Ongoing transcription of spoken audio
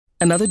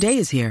Another day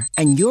is here,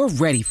 and you're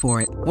ready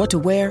for it. What to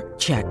wear?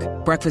 Check.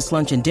 Breakfast,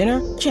 lunch, and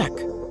dinner? Check.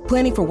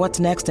 Planning for what's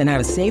next and how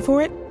to save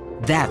for it?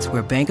 That's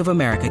where Bank of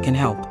America can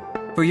help.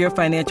 For your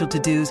financial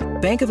to-dos,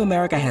 Bank of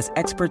America has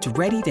experts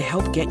ready to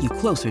help get you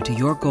closer to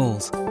your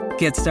goals.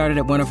 Get started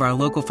at one of our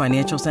local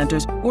financial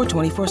centers or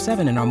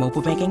 24/7 in our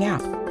mobile banking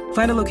app.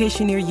 Find a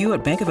location near you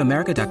at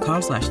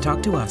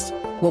bankofamerica.com/talktous.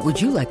 What would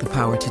you like the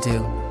power to do?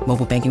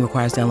 Mobile banking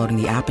requires downloading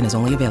the app and is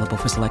only available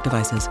for select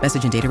devices.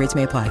 Message and data rates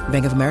may apply.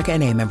 Bank of America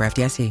N.A., member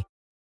FDIC.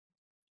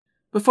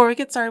 Before we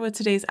get started with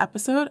today's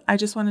episode, I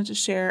just wanted to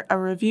share a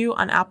review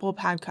on Apple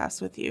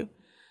Podcasts with you.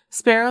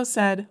 Sparrow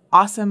said,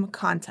 "Awesome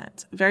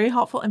content, very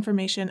helpful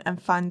information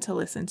and fun to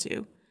listen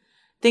to."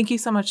 Thank you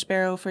so much,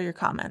 Sparrow, for your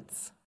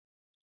comments.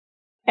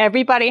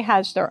 Everybody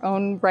has their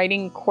own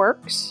writing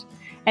quirks,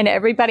 and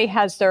everybody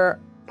has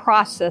their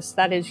process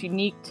that is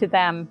unique to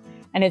them.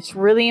 And it's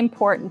really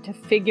important to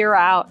figure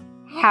out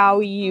how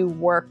you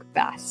work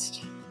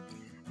best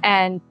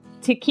and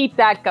to keep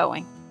that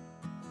going.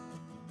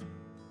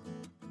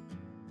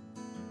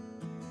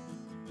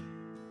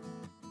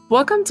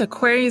 Welcome to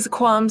Queries,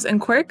 Qualms,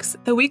 and Quirks,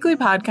 the weekly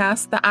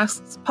podcast that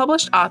asks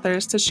published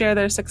authors to share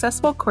their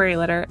successful query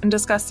letter and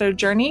discuss their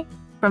journey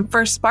from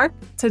first spark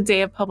to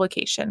day of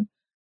publication.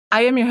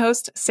 I am your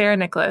host, Sarah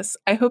Nicholas.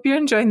 I hope you're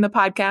enjoying the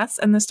podcast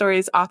and the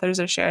stories authors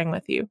are sharing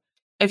with you.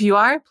 If you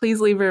are,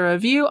 please leave a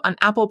review on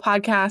Apple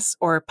Podcasts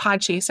or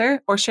Podchaser,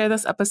 or share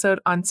this episode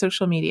on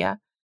social media.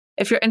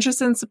 If you're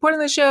interested in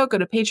supporting the show, go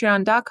to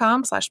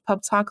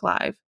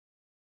patreon.com/pubtalklive.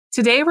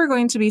 Today, we're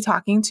going to be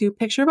talking to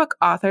picture book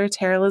author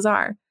Tara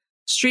Lazar,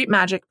 street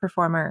magic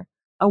performer,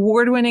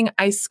 award-winning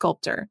ice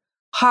sculptor,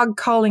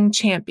 hog-calling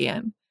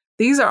champion.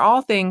 These are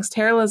all things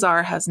Tara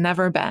Lazar has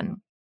never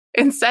been.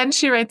 Instead,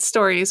 she writes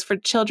stories for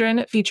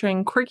children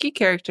featuring quirky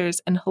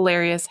characters and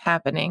hilarious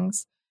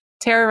happenings.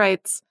 Tara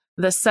writes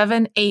the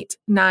 7, 8,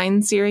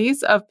 9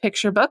 series of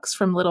picture books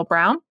from Little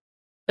Brown,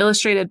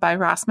 illustrated by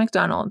Ross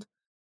McDonald.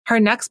 Her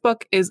next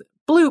book is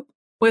Bloop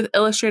with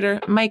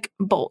illustrator Mike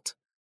Bolt,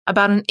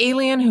 about an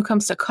alien who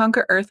comes to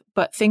conquer Earth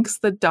but thinks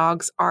the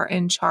dogs are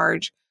in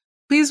charge.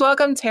 Please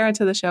welcome Tara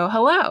to the show.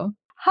 Hello.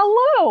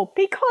 Hello,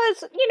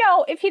 because,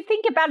 if you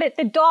think about it,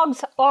 the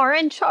dogs are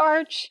in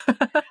charge.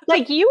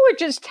 Like you were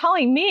just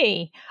telling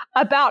me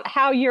about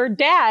how your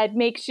dad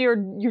makes your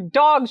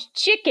dogs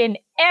chicken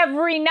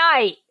every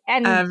night.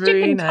 And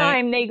chicken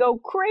time, they go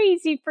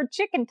crazy for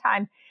chicken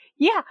time.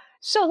 Yeah.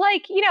 So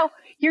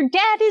your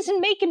dad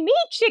isn't making me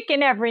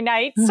chicken every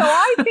night. So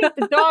I think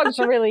the dogs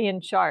are really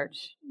in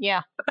charge.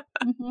 Yeah.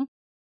 Mm-hmm.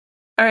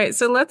 All right.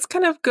 So let's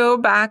kind of go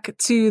back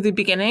to the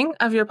beginning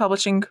of your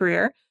publishing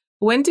career.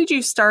 When did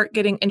you start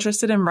getting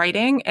interested in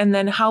writing? And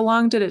then how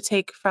long did it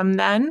take from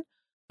then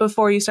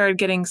before you started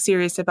getting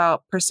serious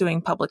about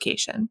pursuing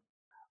publication?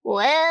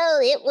 Well,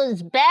 it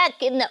was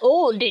back in the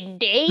olden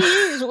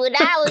days when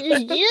I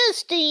was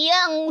just a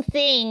young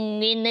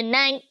thing in the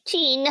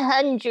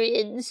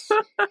 1900s.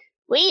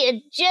 We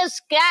had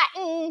just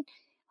gotten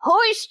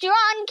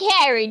horse-drawn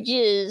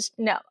carriages.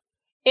 No,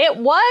 it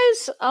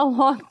was a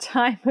long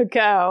time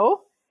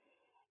ago.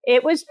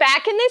 It was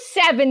back in the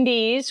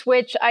 70s,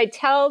 which I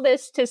tell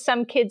this to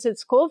some kids at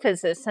school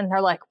visits, and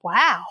they're like,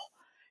 wow,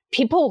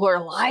 people were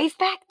alive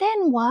back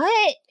then?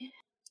 What?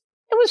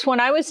 It was when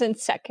I was in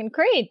second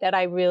grade that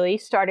I really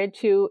started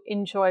to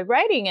enjoy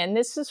writing. And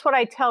this is what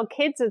I tell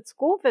kids at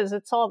school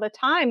visits all the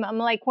time. I'm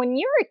like, when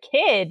you're a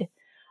kid,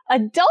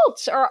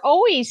 adults are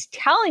always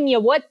telling you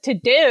what to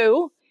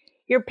do.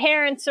 Your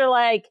parents are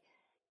like,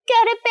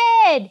 go to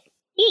bed,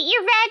 eat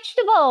your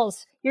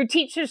vegetables. Your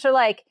teachers are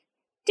like,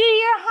 do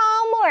your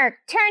homework,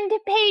 turn to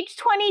page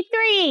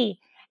 23.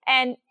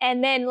 And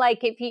then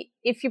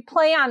if you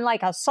play on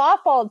like a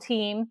softball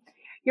team,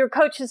 your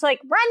coach is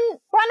like, run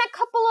a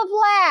couple of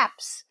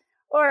laps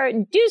or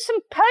do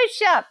some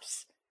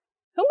push-ups.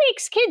 Who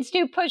makes kids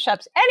do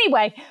push-ups?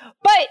 Anyway,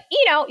 but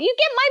you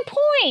get my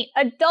point.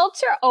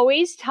 Adults are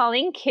always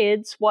telling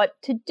kids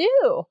what to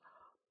do.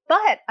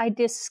 But I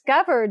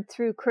discovered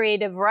through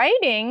creative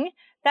writing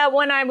that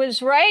when I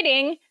was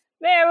writing,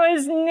 there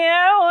was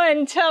no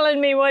one telling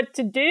me what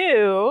to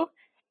do.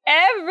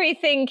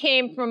 Everything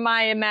came from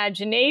my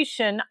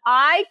imagination.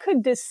 I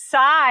could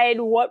decide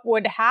what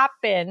would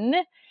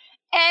happen,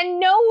 and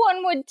no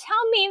one would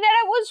tell me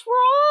that it was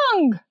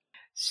wrong.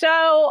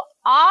 So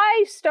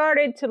I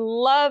started to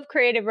love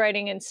creative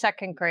writing in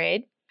second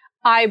grade.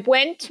 I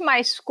went to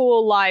my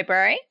school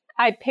library.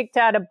 I picked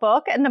out a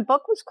book, and the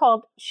book was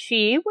called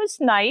She Was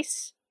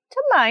Nice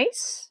to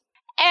Mice.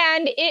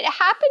 And it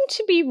happened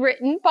to be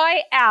written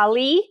by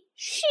Ally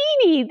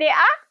Sheedy, the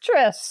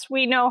actress.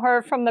 We know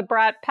her from the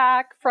Brat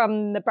Pack,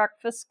 from The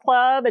Breakfast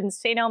Club, and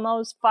St.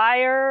 Elmo's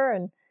Fire.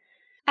 And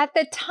at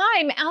the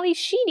time, Ally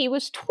Sheedy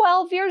was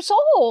 12 years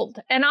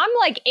old. And I'm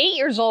like 8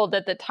 years old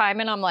at the time.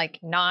 And I'm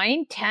like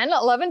 9, 10,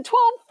 11, 12, 4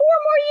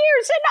 more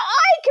years. And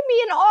I can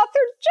be an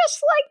author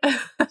just like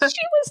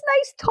She Was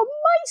Nice to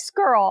Mice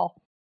Girl.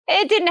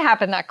 It didn't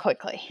happen that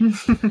quickly.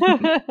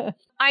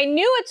 I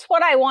knew it's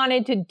what I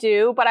wanted to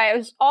do, but I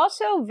was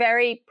also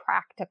very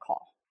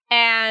practical.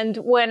 And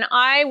when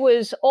I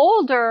was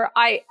older,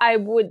 I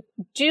would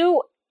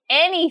do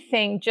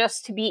anything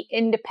just to be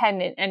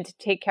independent and to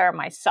take care of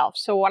myself.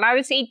 So when I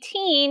was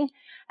 18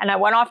 and I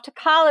went off to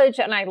college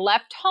and I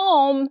left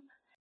home,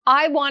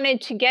 I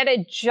wanted to get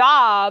a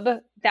job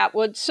that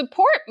would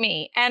support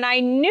me. And I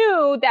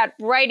knew that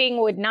writing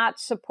would not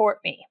support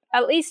me,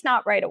 at least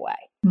not right away.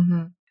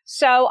 Mm-hmm.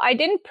 So I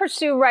didn't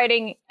pursue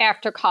writing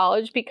after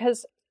college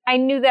because I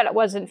knew that it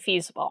wasn't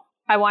feasible.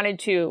 I wanted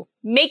to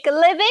make a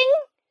living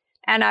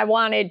and I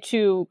wanted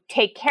to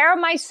take care of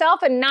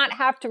myself and not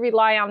have to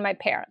rely on my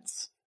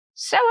parents.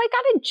 So I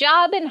got a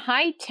job in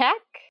high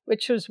tech,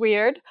 which was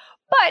weird.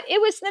 But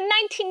it was the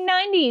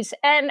 1990s,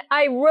 and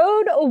I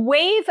rode a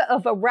wave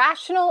of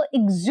irrational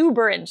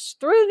exuberance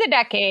through the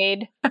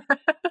decade,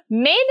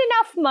 made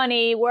enough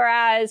money,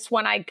 whereas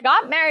when I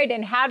got married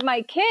and had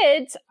my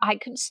kids, I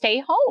could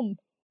stay home.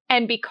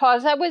 And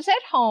because I was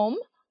at home,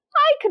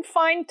 I could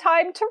find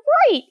time to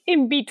write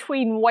in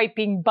between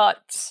wiping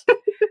butts.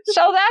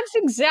 So that's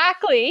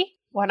exactly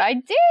what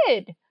I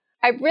did.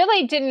 I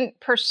really didn't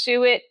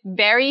pursue it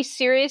very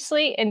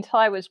seriously until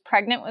I was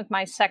pregnant with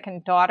my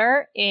second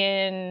daughter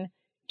in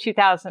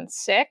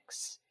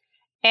 2006.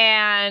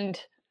 And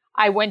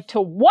I went to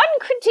one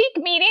critique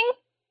meeting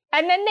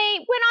and then they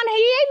went on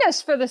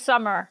hiatus for the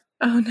summer.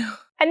 Oh, no.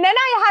 And then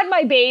I had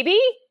my baby.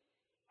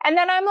 And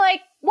then I'm like,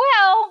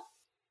 well,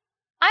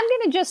 I'm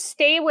going to just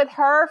stay with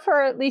her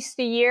for at least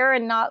a year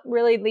and not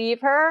really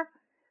leave her.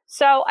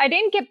 So I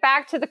didn't get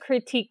back to the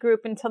critique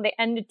group until the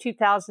end of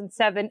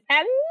 2007.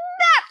 And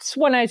that's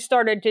when I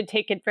started to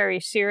take it very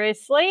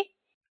seriously.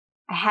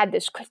 I had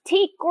this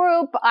critique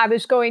group. I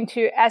was going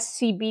to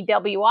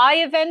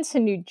SCBWI events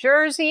in New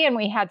Jersey, and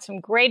we had some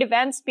great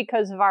events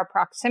because of our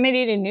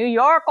proximity to New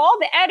York. All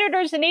the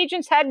editors and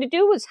agents had to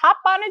do was hop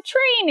on a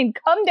train and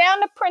come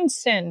down to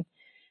Princeton.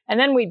 And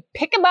then we'd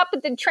pick them up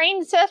at the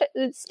train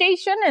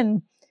station,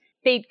 and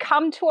they'd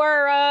come to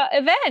our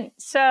event.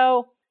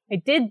 So I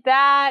did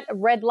that, I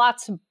read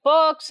lots of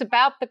books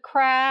about the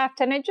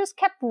craft, and I just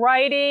kept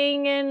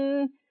writing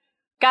and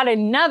got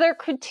another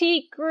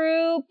critique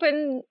group.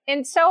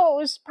 And so it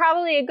was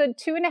probably a good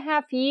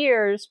 2.5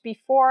 years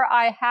before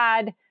I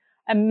had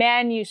a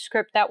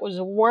manuscript that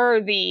was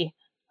worthy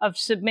of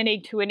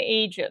submitting to an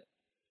agent.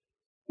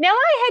 Now,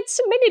 I had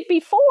submitted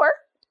before,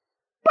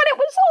 but it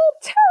was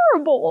all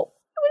terrible.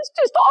 It was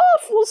just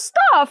awful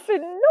stuff,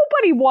 and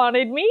nobody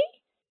wanted me.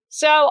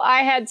 So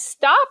I had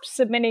stopped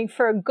submitting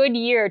for a good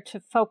year to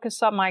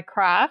focus on my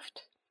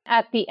craft.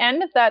 At the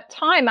end of that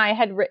time, I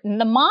had written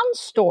The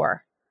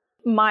Monstore.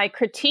 My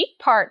critique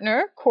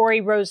partner,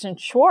 Corey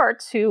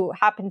Rosen-Schwartz, who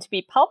happened to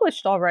be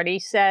published already,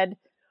 said,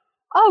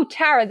 "Oh,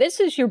 Tara, this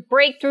is your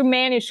breakthrough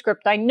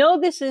manuscript. I know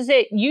this is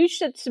it. You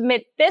should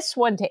submit this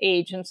one to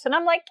agents." And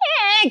I'm like,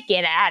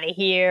 get out of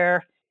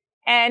here.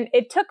 And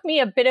it took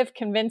me a bit of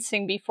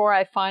convincing before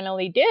I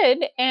finally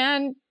did.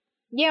 And,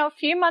 a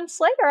few months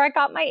later, I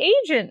got my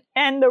agent.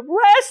 And the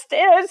rest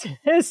is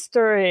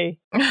history.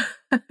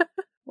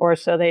 Or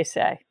so they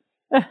say.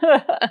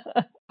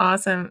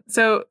 Awesome.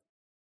 So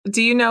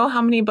do you know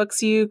how many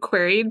books you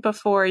queried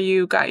before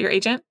you got your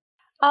agent?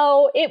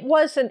 Oh, it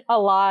wasn't a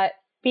lot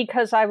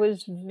because I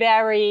was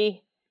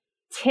very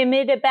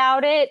timid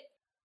about it.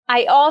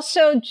 I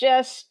also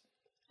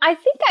I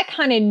think I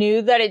kind of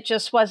knew that it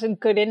just wasn't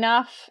good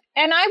enough.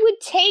 And I would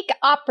take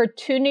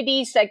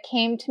opportunities that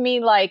came to me,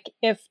 like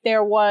if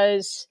there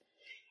was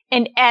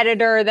an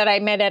editor that I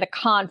met at a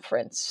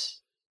conference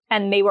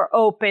and they were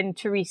open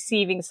to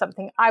receiving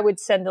something, I would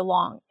send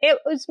along. It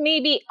was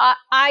maybe,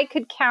 I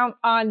could count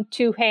on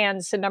two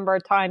hands the number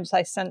of times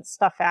I sent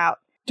stuff out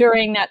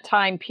during that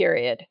time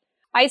period.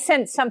 I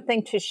sent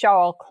something to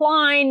Cheryl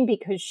Klein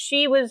because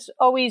she was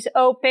always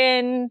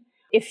open.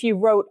 If you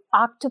wrote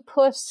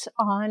octopus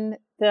on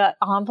the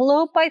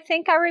envelope, I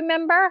think I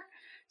remember.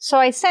 So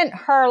I sent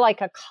her like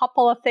a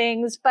couple of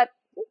things, but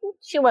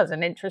she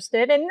wasn't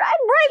interested. And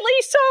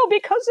rightly so,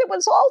 because it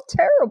was all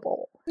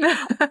terrible.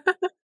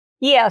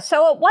 Yeah,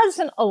 so it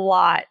wasn't a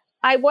lot.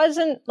 I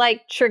wasn't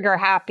like trigger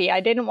happy.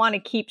 I didn't want to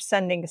keep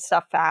sending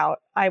stuff out.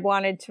 I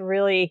wanted to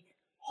really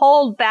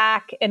hold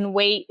back and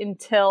wait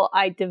until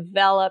I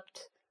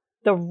developed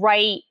the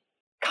right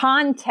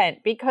content.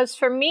 Because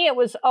for me, it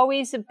was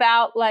always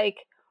about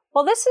like,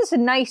 well, this is a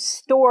nice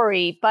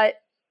story, but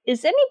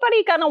is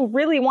anybody going to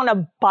really want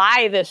to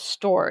buy this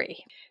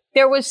story?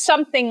 There was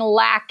something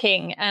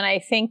lacking. And I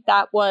think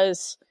that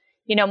was,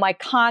 my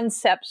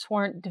concepts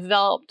weren't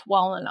developed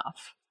well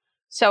enough.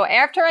 So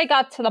after I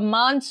got to The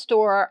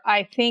Monstore,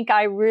 I think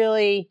I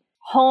really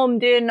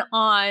homed in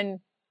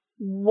on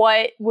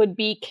what would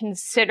be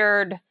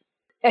considered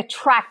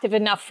attractive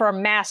enough for a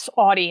mass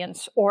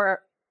audience,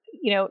 or,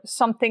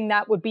 something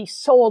that would be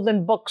sold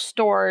in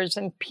bookstores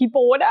and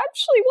people would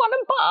actually want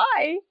to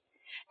buy.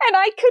 And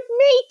I could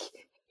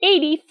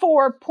make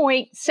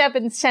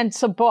 84.7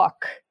 cents a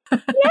book.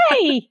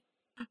 Yay!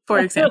 For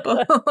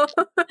example.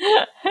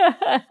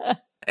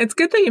 It's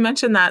good that you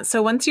mentioned that.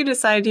 So once you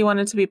decided you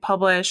wanted to be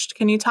published,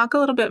 can you talk a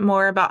little bit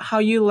more about how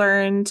you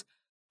learned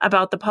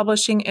about the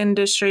publishing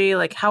industry,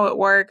 like how it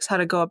works, how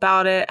to go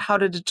about it, how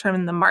to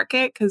determine the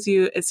market? Because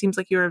it seems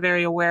like you were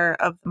very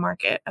aware of the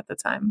market at the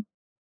time.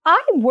 I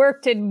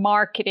worked in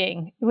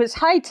marketing. It was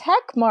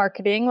high-tech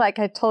marketing, like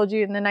I told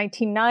you, in the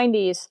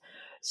 1990s.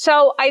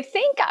 So I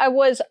think I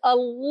was a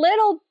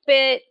little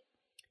bit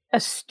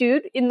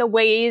astute in the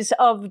ways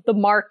of the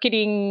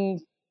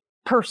marketing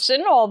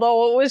person,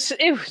 although it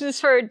was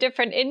for a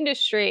different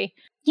industry.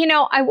 You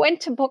know, I went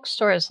to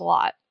bookstores a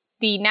lot,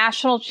 the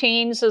national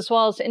chains as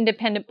well as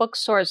independent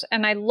bookstores,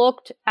 and I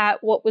looked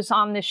at what was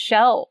on the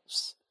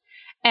shelves.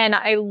 And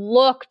I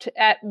looked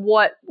at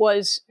what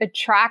was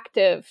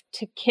attractive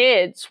to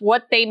kids,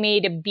 what they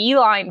made a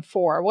beeline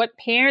for, what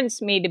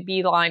parents made a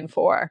beeline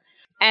for.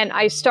 And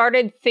I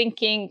started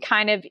thinking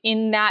kind of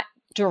in that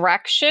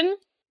direction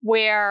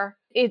where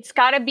it's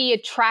got to be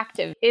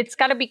attractive. It's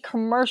got to be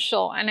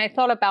commercial. And I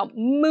thought about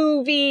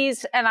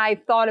movies and I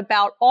thought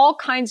about all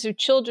kinds of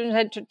children's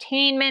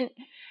entertainment.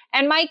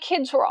 And my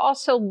kids were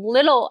also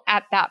little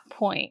at that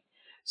point.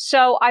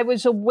 So I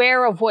was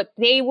aware of what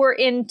they were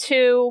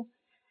into.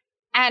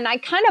 And I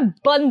kind of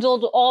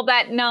bundled all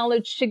that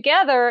knowledge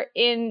together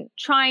in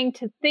trying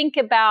to think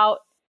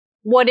about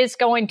what is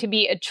going to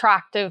be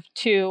attractive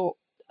to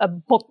a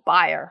book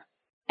buyer,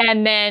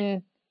 and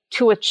then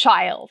to a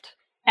child,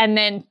 and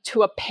then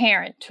to a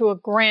parent, to a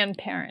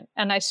grandparent.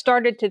 And I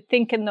started to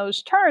think in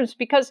those terms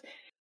because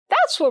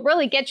that's what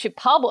really gets you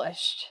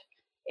published.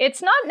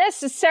 It's not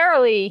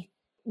necessarily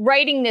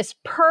writing this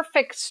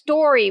perfect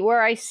story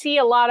where I see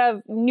a lot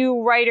of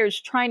new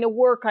writers trying to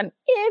work on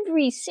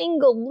every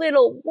single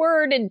little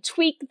word and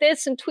tweak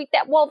this and tweak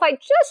that. Well, if I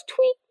just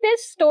tweak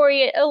this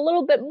story a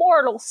little bit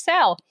more, it'll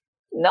sell.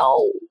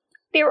 No,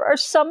 there are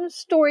some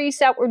stories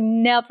that will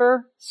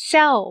never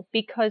sell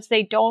because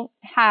they don't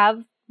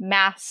have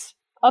mass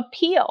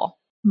appeal.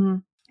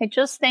 I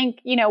just think,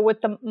 you know, with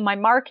my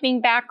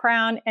marketing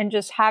background and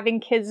just having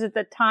kids at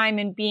the time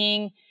and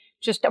being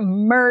just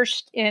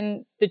immersed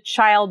in the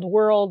child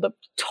world of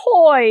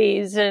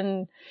toys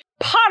and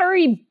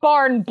Pottery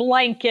Barn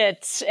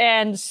blankets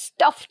and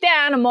stuffed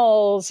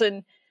animals.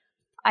 And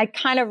I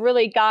kind of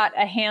really got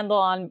a handle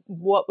on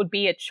what would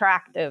be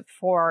attractive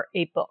for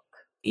a book.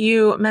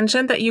 You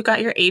mentioned that you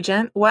got your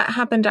agent. What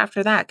happened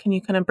after that? Can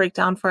you kind of break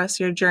down for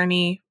us your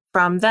journey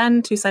from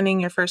then to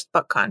signing your first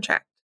book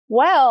contract?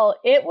 Well,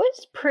 it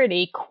was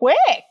pretty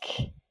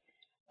quick.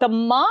 The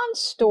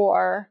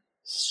Monstore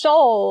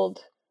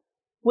sold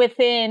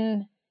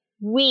within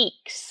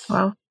weeks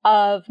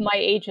of my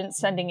agent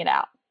sending it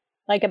out.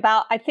 I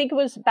think it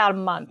was about a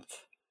month.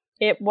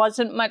 It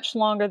wasn't much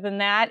longer than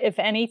that, if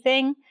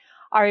anything.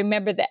 I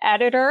remember the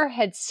editor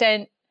had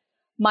sent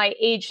my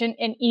agent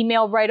an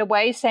email right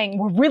away saying,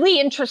 we're really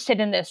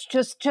interested in this.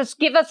 Just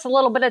give us a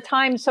little bit of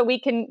time so we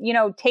can, you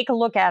know, take a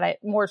look at it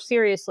more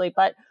seriously,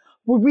 but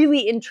we're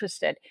really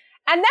interested.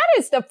 And that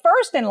is the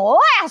first and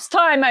last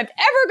time I've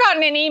ever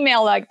gotten an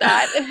email like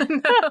that.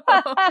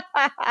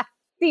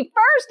 The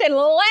first and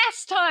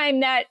last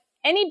time that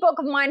any book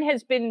of mine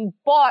has been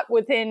bought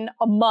within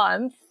a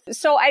month.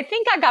 So I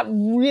think I got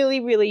really,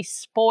 really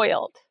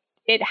spoiled.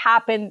 It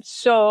happened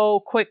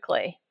so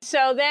quickly.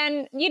 So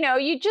then, you know,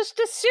 you just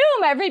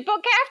assume every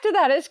book after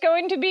that is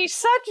going to be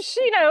such,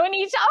 you know, and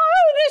he's,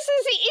 oh, this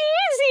is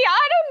easy.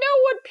 I don't know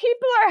what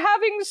people are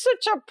having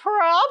such a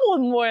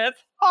problem with.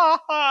 Ha,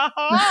 ha,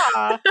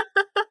 ha.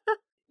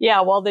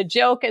 Yeah, well, the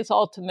joke is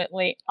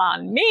ultimately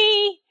on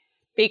me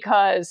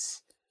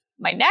because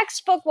my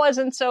next book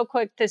wasn't so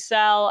quick to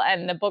sell,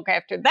 and the book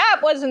after that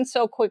wasn't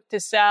so quick to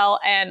sell,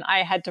 and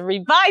I had to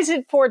revise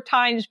it 4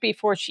 times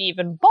before she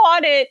even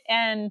bought it.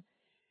 And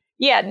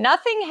yeah,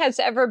 nothing has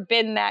ever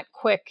been that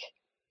quick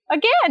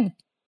again.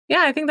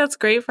 Yeah, I think that's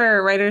great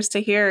for writers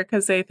to hear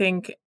because I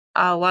think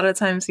a lot of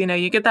times, you know,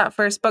 you get that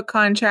first book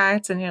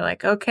contract and you're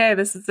like, okay,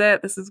 this is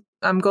it.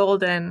 I'm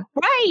golden.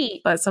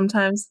 Right. But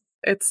sometimes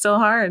it's still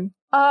hard.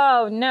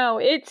 Oh, no,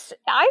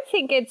 I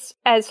think it's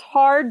as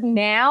hard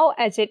now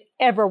as it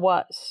ever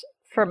was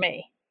for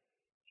me.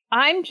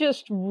 I'm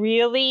just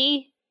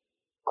really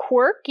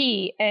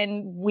quirky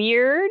and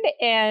weird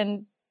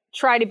and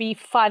try to be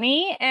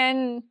funny.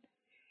 And,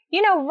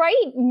 you know,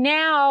 right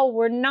now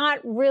we're not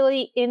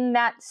really in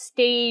that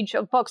stage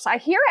of books. I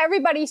hear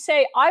everybody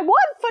say, I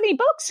want funny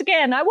books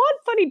again. I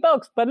want funny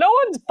books, but no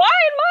one's buying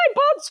my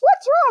books.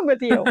 What's wrong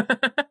with you?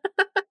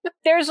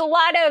 There's a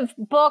lot of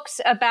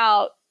books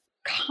about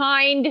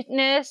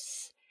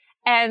kindness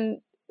and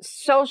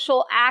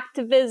social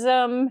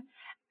activism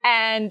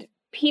and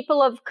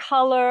people of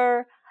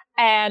color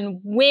and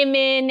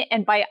women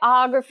and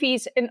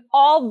biographies, and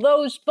all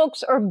those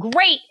books are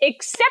great,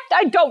 except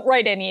I don't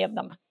write any of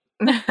them.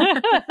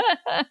 Funny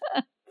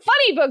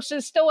books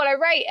is still what I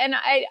write, and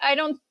I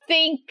don't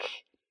think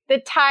the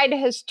tide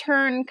has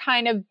turned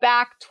kind of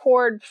back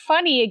toward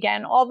funny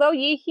again, although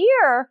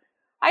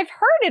I've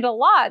heard it a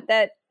lot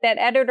that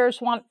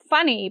editors want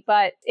funny,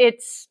 but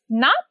it's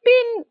not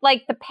been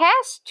like the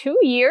past 2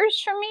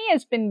 years for me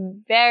has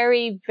been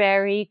very,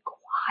 very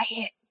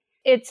quiet.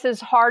 It's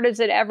as hard as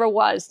it ever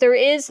was. There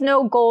is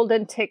no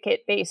golden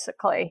ticket,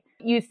 basically.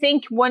 You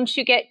think once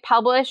you get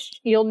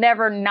published, you'll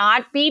never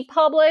not be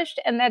published.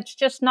 And that's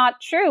just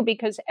not true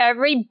because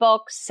every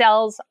book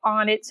sells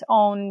on its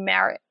own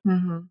merit.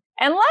 Mm-hmm.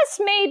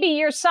 Unless maybe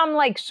you're some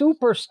like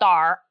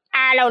superstar.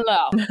 I don't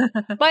know.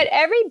 But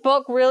every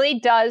book really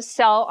does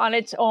sell on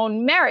its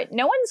own merit.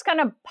 No one's going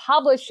to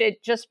publish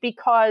it just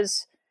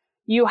because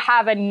you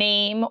have a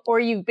name or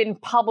you've been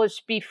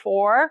published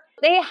before.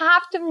 They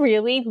have to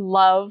really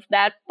love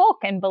that book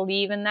and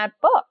believe in that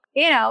book.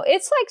 You know,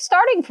 it's like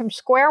starting from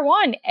square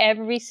one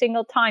every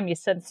single time you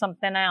send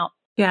something out.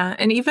 Yeah.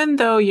 And even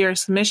though your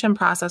submission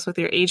process with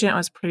your agent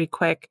was pretty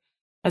quick,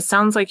 it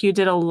sounds like you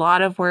did a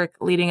lot of work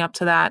leading up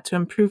to that to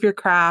improve your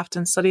craft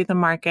and study the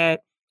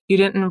market. You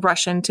didn't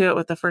rush into it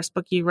with the first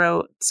book you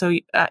wrote. So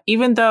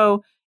even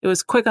though it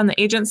was quick on the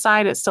agent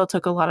side, it still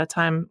took a lot of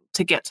time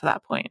to get to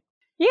that point.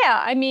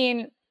 Yeah. I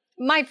mean,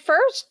 my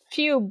first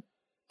few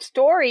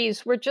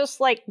stories were just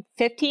like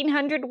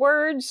 1,500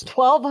 words,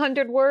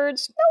 1,200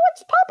 words. No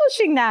one's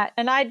publishing that.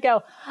 And I'd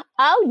go,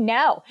 oh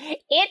no,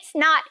 it's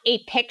not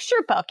a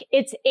picture book.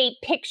 It's a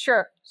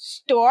picture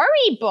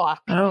storybook.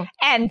 Oh.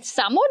 And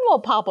someone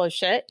will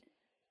publish it.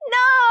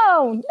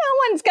 No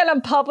one's going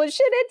to publish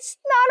it. It's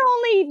not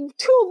only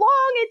too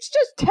long, it's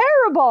just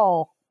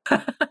terrible.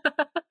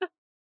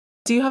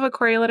 Do you have a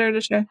query letter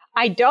to share?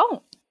 I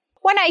don't.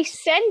 When I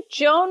sent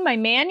Joan my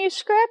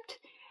manuscript,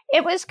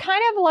 it was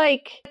kind of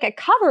like a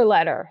cover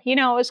letter. You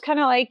know, it was kind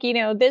of like, you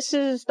know, this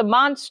is the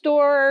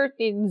monster.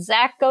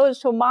 Zach goes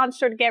to a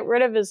monster to get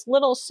rid of his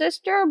little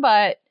sister,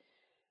 but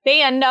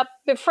they end up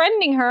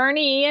befriending her and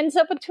he ends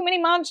up with too many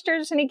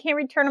monsters and he can't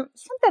return them.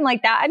 Something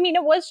like that. I mean,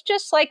 it was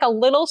just like a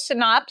little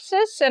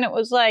synopsis and it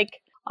was like,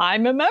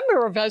 I'm a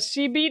member of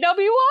SCBWI.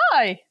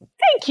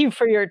 Thank you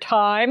for your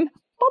time.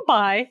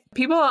 Bye-bye.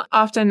 People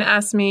often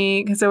ask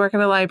me, because I work at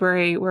a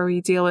library where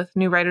we deal with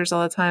new writers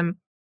all the time,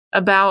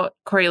 about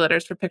query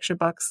letters for picture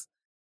books.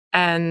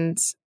 And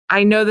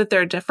I know that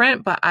they're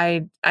different, but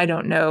I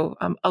don't know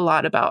a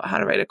lot about how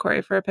to write a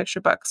query for a picture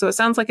book. So it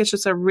sounds like it's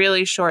just a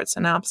really short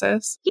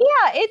synopsis.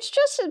 Yeah, it's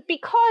just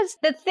because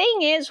the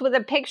thing is with a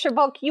picture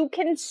book, you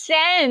can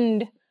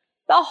send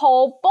the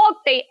whole book.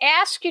 They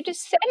ask you to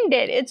send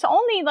it. It's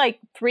only like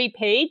 3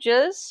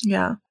 pages.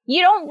 Yeah.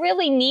 You don't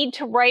really need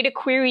to write a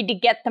query to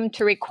get them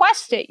to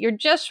request it. You're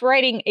just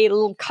writing a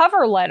little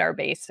cover letter,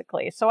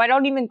 basically. So I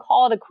don't even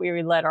call it a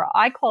query letter.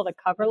 I call it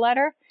a cover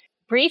letter.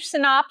 Brief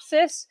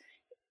synopsis,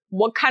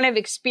 what kind of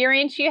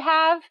experience you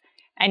have.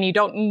 And you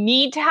don't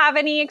need to have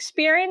any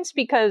experience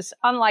because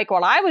unlike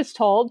what I was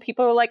told,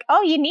 people are like,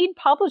 oh, you need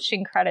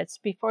publishing credits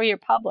before you're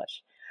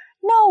published.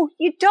 No,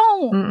 you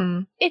don't.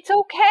 Mm-mm. It's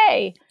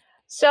okay.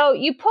 So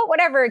you put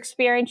whatever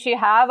experience you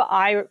have.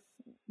 I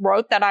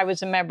wrote that I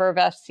was a member of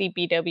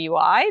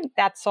SCBWI.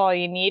 That's all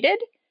you needed.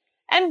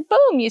 And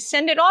boom, you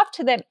send it off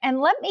to them.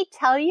 And let me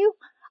tell you,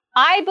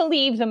 I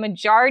believe the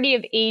majority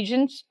of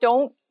agents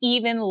don't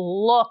even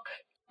look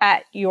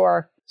at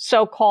your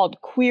so-called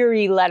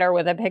query letter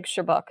with a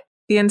picture book.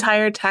 The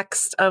entire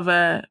text of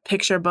a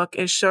picture book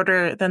is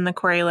shorter than the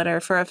query letter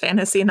for a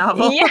fantasy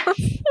novel. Yeah.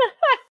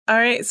 All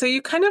right. So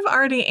you kind of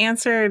already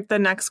answered the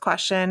next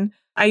question.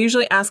 I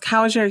usually ask,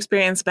 how has your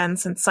experience been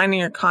since signing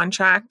your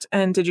contract?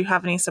 And did you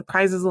have any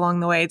surprises along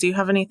the way? Do you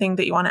have anything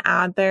that you want to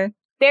add there?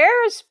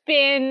 There's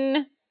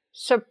been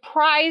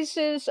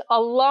surprises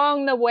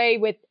along the way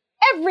with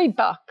every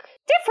book.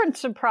 Different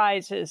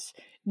surprises,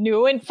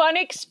 new and fun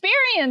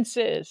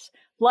experiences,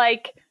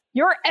 like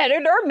your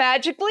editor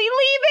magically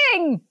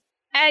leaving.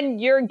 And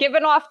you're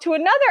given off to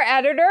another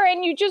editor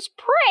and you just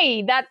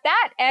pray that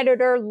that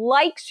editor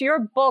likes your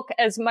book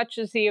as much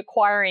as the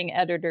acquiring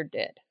editor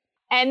did.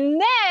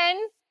 And then,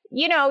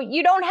 you know,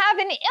 you don't have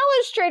an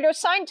illustrator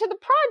signed to the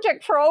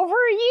project for over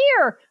a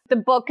year. The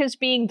book is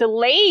being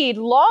delayed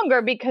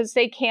longer because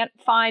they can't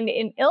find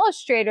an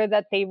illustrator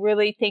that they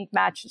really think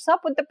matches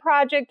up with the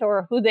project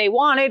or who they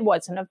wanted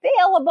wasn't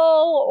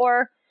available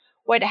or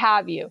what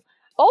have you.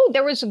 Oh,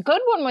 there was a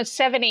good one with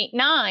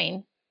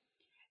 789.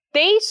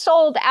 They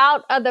sold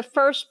out of the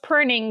first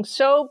printing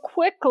so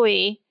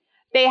quickly,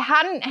 they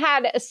hadn't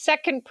had a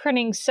second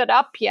printing set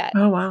up yet.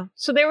 Oh, wow.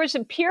 So there was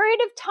a period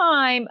of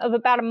time of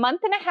about a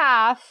month and a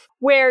half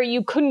where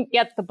you couldn't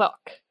get the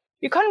book.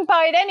 You couldn't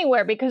buy it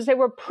anywhere because they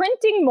were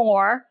printing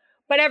more,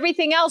 but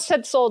everything else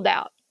had sold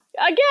out.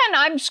 Again,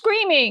 I'm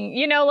screaming,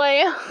 you know,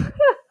 like,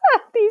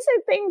 these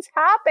are things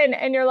happen.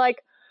 And you're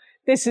like,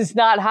 this is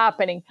not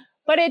happening.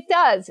 But it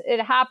does.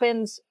 It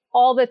happens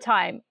all the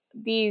time.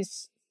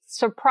 These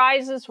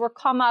surprises will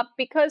come up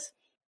because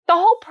the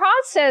whole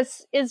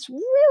process is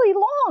really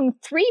long,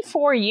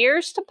 3-4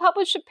 years to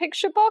publish a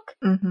picture book.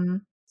 Mm-hmm.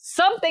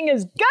 Something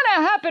is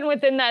gonna happen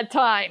within that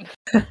time.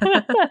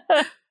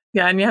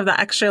 Yeah, and you have the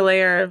extra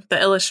layer of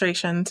the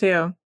illustration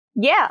too.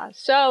 Yeah,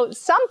 so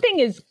something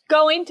is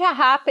going to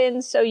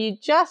happen, so you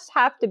just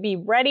have to be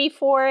ready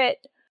for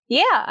it.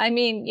 Yeah, I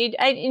mean,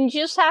 you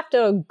just have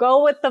to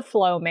go with the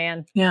flow,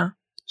 man. Yeah.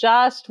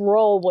 Just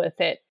roll with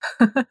it.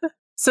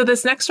 So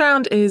this next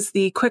round is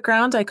the quick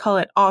round. I call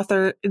it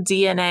author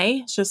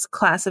DNA. It's just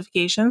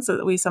classifications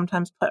that we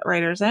sometimes put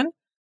writers in.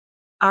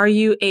 Are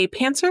you a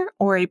pantser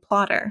or a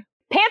plotter?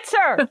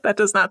 Pantser. That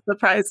does not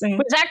surprise me.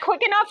 Was that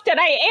quick enough? Did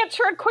I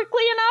answer it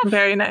quickly enough?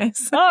 Very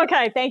nice.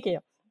 Okay, thank you.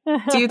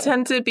 Do you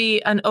tend to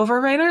be an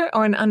overwriter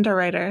or an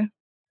underwriter?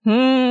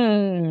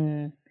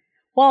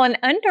 Well, an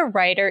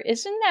underwriter,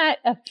 isn't that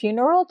a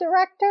funeral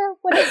director?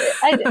 What is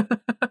it?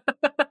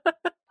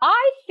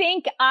 I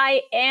think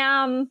I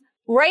am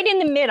right in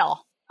the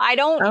middle.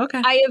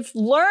 I have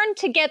learned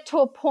to get to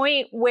a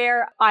point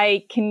where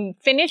I can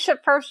finish a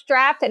first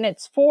draft and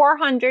it's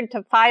 400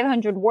 to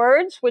 500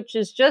 words, which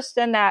is just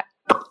in that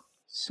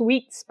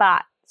sweet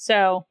spot.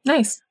 So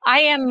nice.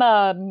 I am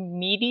a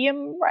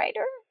medium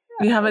writer.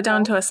 You have it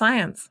down to a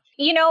science.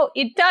 You know,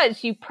 it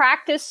does. You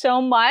practice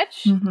so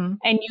much and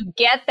you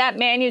get that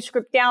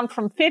manuscript down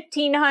from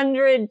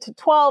 1,500 to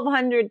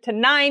 1,200 to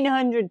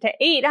 900 to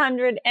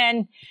 800.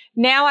 And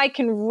now I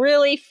can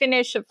really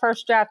finish a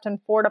first draft in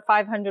 400 to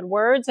 500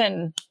 words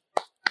and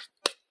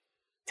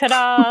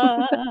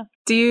ta-da!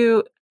 Do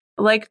you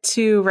like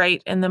to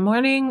write in the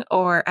morning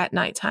or at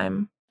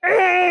nighttime?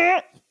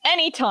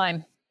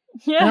 Anytime.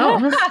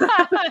 No.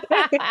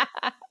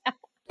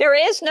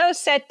 There is no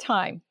set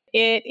time.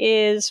 It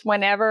is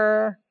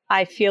whenever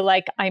I feel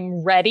like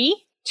I'm ready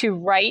to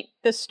write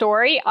the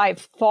story. I've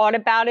thought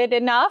about it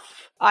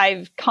enough.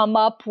 I've come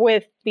up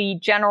with the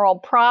general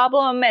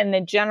problem and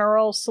the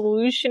general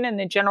solution and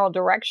the general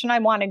direction I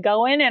want to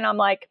go in. And I'm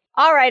like,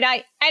 all right,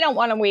 I don't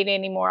want to wait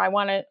anymore. I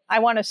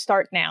want to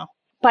start now.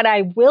 But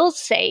I will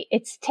say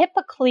it's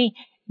typically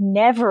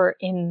never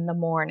in the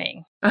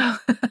morning.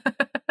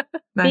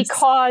 Nice.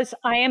 Because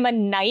I am a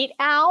night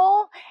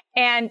owl.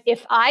 And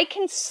if I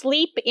can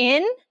sleep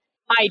in,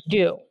 I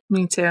do.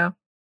 Me too.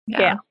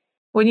 Yeah.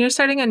 When you're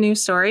starting a new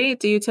story,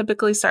 do you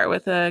typically start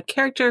with a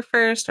character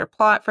first or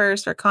plot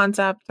first or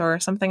concept or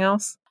something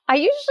else? I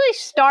usually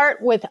start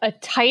with a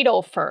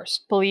title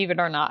first, believe it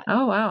or not.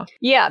 Oh, wow.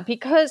 Yeah,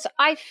 because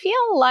I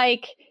feel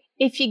like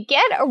if you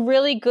get a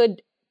really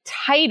good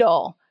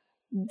title,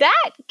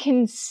 that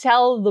can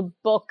sell the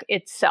book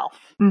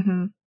itself.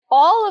 Mm-hmm.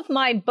 All of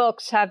my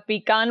books have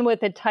begun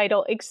with a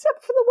title,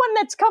 except for the one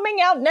that's coming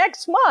out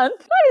next month.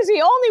 That is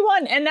the only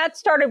one. And that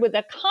started with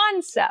a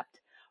concept.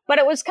 But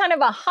it was kind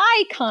of a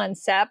high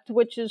concept,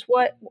 which is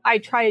what I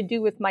try to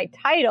do with my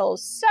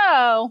titles.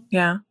 So,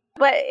 yeah.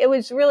 But it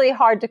was really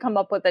hard to come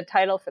up with a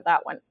title for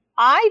that one.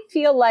 I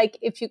feel like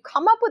if you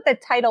come up with a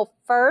title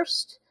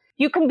first,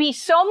 you can be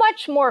so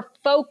much more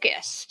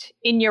focused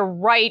in your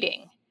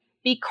writing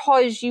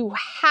because you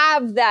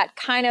have that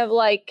kind of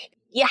like,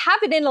 you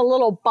have it in a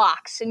little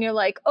box and you're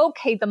like,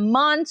 okay, the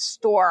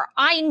Monstore,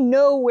 I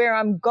know where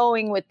I'm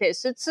going with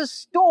this. It's a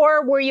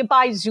store where you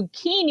buy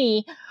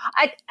zucchini.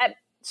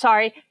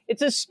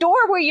 It's a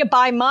store where you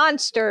buy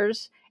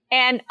monsters,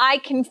 and I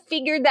can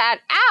figure that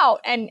out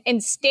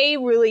and stay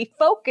really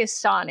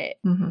focused on it.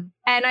 Mm-hmm.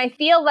 And I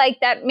feel like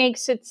that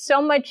makes it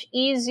so much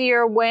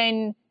easier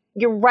when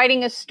you're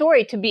writing a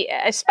story to be,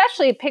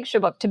 especially a picture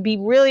book, to be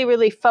really,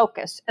 really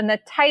focused. And the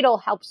title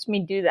helps me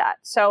do that.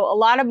 So a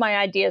lot of my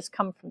ideas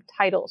come from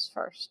titles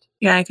first.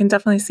 Yeah, I can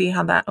definitely see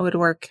how that would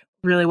work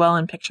really well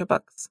in picture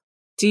books.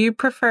 Do you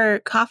prefer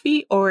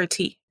coffee or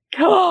tea?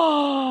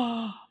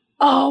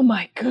 Oh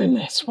my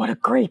goodness, what a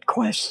great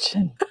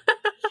question.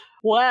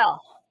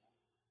 Well,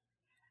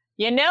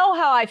 you know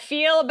how I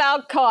feel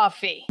about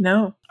coffee.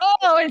 No.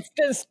 Oh, it's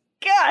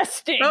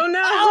disgusting. Oh,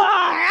 no.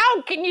 Oh,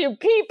 how can you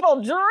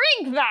people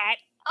drink that?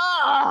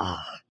 Oh.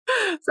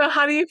 So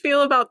how do you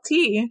feel about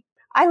tea?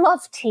 I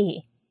love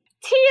tea.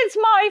 Tea is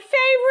my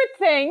favorite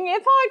thing.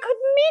 If I could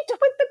meet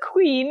with the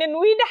Queen and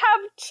we'd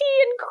have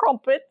tea and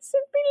crumpets,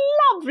 it'd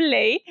be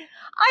lovely.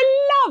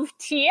 I love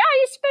tea.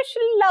 I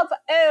especially love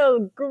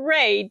Earl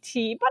Grey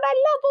tea, but I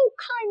love all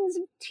kinds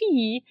of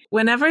tea.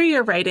 Whenever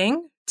you're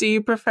writing, do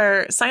you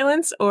prefer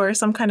silence or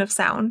some kind of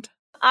sound?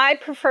 I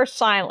prefer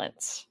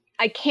silence.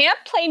 I can't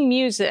play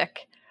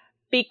music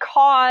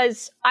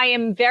because I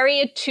am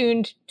very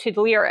attuned to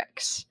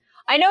lyrics.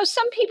 I know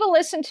some people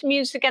listen to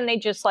music and they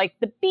just like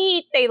the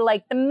beat, they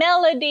like the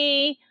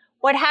melody,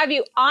 what have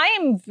you. I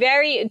am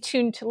very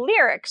attuned to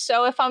lyrics.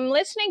 So if I'm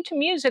listening to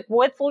music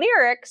with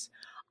lyrics,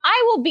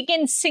 I will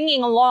begin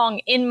singing along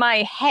in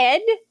my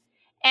head,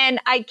 and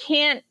I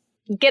can't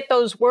get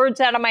those words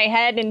out of my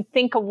head and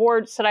think of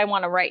words that I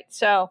want to write.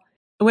 So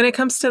when it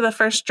comes to the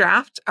first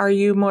draft, are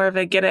you more of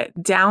a get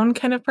it down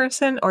kind of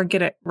person or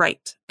get it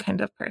right kind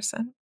of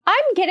person?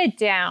 I'm get it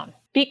down.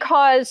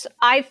 Because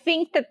I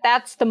think that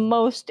that's the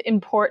most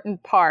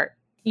important part.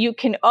 You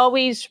can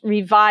always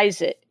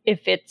revise it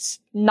if it's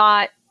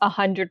not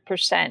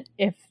 100%.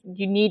 If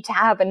you need to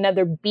have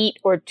another beat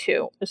or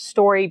two, a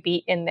story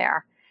beat in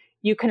there,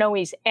 you can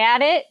always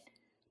add it.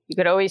 You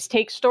could always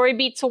take story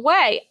beats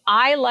away.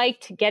 I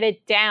like to get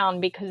it down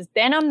because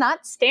then I'm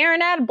not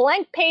staring at a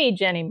blank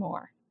page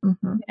anymore.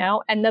 Mm-hmm. You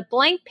know, and the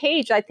blank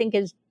page I think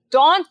is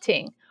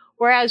daunting.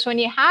 Whereas when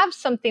you have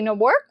something to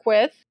work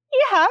with,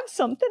 you have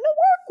something to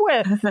work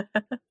with.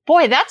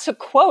 Boy, that's a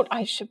quote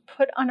I should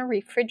put on a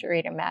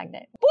refrigerator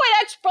magnet. Boy,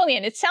 that's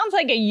brilliant. It sounds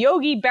like a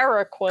Yogi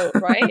Berra quote,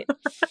 right?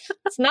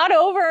 It's not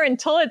over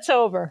until it's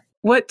over.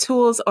 What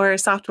tools or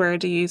software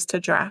do you use to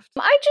draft?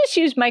 I just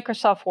use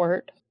Microsoft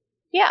Word.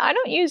 Yeah, I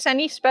don't use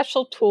any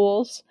special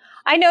tools.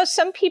 I know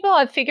some people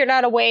have figured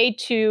out a way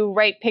to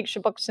write picture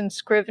books in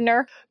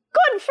Scrivener.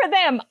 Good for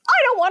them.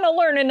 I don't want to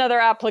learn another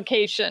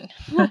application.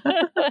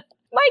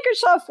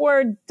 Microsoft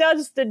Word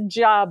does the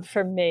job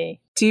for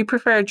me. Do you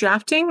prefer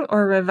drafting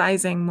or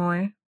revising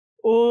more?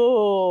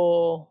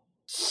 Ooh,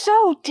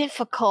 so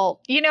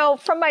difficult. You know,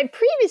 from my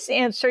previous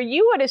answer,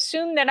 you would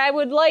assume that I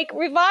would like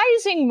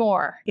revising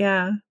more.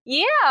 Yeah.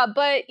 Yeah,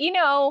 but you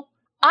know,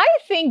 I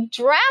think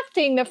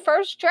drafting, the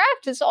first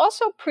draft, is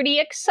also pretty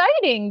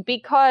exciting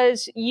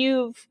because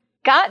you've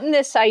gotten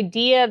this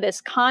idea,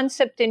 this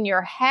concept in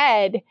your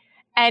head,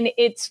 and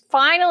it's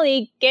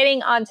finally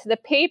getting onto the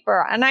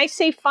paper. And I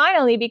say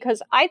finally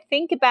because I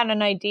think about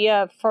an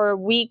idea for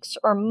weeks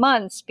or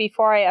months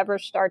before I ever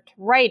start to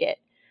write it,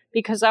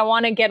 because I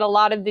want to get a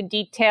lot of the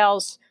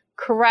details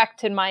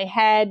correct in my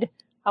head.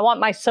 I want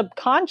my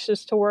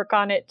subconscious to work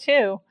on it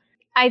too.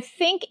 I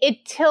think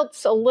it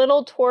tilts a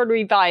little toward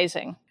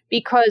revising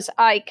because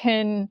I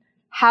can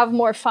have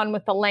more fun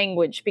with the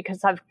language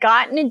because I've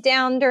gotten it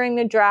down during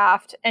the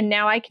draft and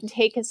now I can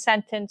take a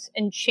sentence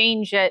and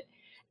change it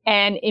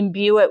and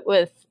imbue it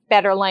with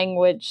better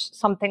language,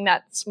 something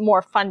that's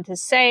more fun to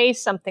say,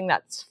 something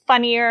that's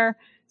funnier,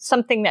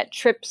 something that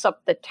trips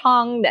up the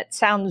tongue, that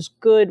sounds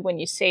good when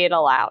you say it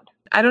aloud.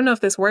 I don't know if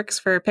this works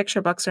for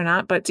picture books or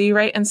not, but do you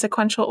write in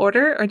sequential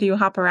order or do you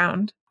hop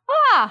around?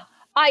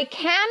 I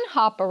can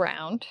hop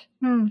around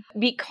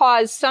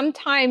because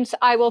sometimes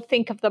I will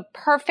think of the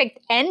perfect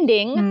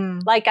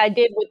ending like I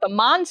did with the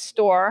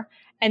Monster,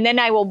 and then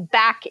I will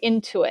back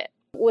into it.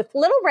 With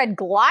Little Red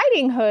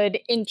Gliding Hood,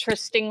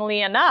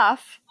 interestingly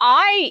enough,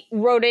 I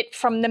wrote it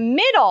from the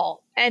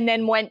middle and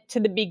then went to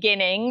the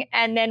beginning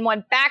and then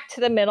went back to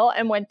the middle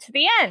and went to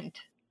the end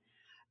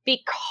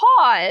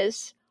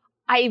because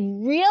I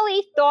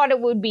really thought it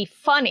would be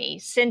funny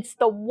since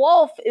the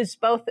wolf is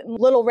both in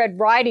Little Red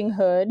Riding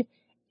Hood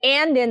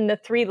and in the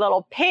Three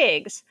Little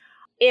Pigs.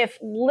 If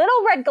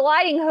Little Red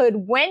Gliding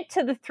Hood went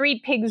to the Three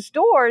Pigs'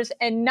 doors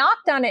and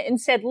knocked on it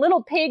and said,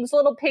 little pigs,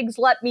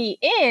 let me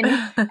in,"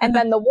 and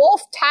then the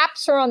wolf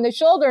taps her on the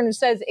shoulder and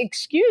says,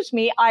 "Excuse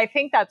me, I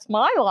think that's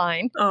my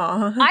line,"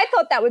 I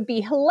thought that would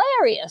be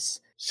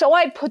hilarious. So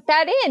I put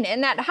that in,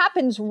 and that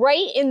happens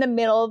right in the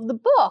middle of the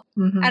book.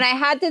 And I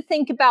had to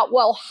think about,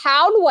 well,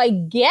 how do I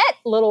get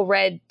Little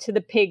Red to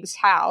the pig's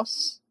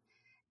house?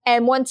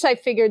 And once I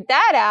figured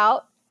that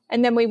out,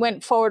 and then we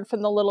went forward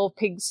from the little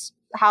pig's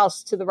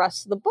house to the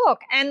rest of the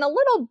book. And the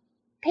little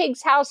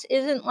pig's house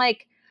isn't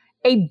like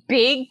a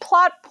big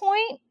plot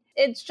point.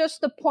 It's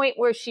just the point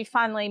where she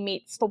finally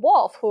meets the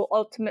wolf, who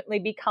ultimately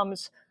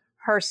becomes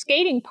her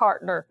skating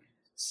partner.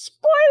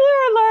 Spoiler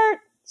alert!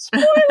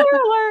 Spoiler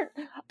alert!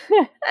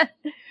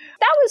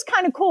 That was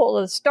kind of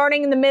cool,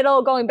 starting in the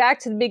middle, going back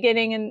to the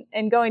beginning,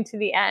 and going to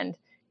the end.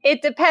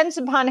 It depends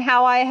upon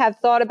how I have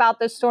thought about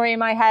the story in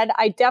my head.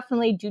 I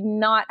definitely do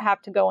not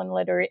have to go in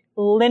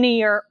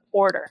linear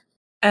order.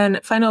 And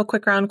final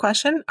quick round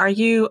question. Are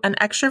you an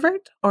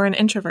extrovert or an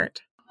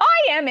introvert?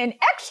 I am an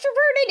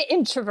extroverted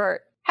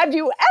introvert. Have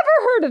you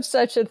ever heard of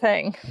such a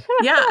thing?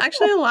 Yeah,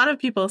 actually a lot of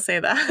people say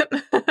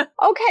that.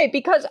 Okay,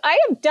 because I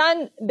have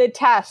done the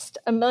test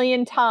a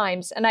million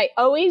times and I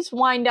always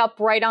wind up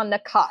right on the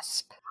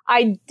cusp.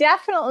 I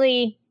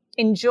definitely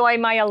enjoy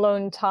my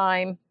alone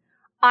time.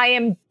 I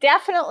am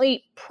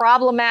definitely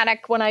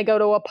problematic when I go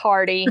to a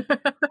party.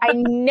 I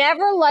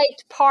never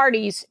liked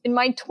parties in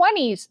my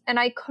 20s, and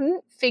I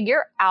couldn't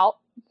figure out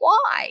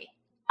why.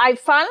 I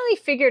finally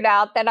figured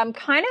out that I'm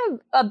kind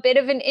of a bit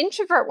of an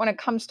introvert when it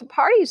comes to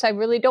parties. I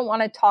really don't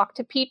want to talk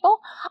to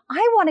people. I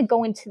want to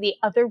go into the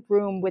other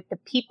room with the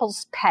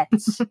people's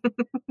pets,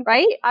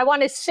 right? I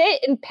want to sit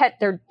and pet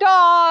their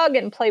dog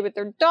and play with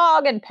their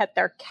dog and pet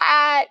their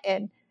cat,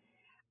 and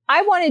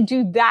I want to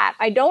do that.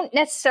 I don't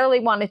necessarily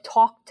want to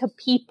talk to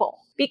people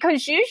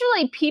because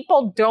usually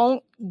people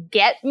don't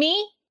get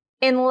me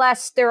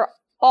unless they're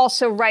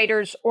also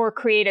writers or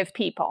creative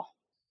people.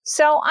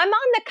 So I'm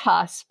on the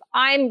cusp.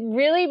 I'm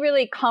really,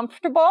 really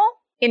comfortable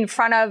in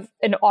front of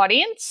an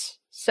audience.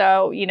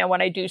 So, you know,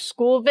 when I do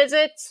school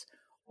visits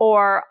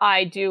or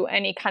I do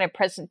any kind of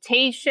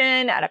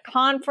presentation at a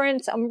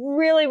conference, I'm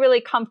really, really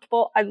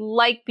comfortable. I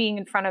like being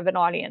in front of an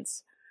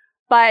audience.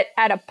 But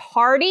at a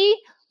party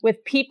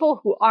with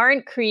people who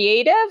aren't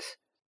creative,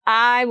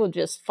 I will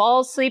just fall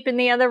asleep in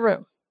the other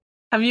room.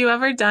 Have you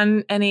ever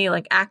done any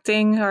like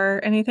acting or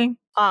anything?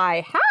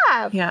 I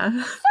have. Yeah.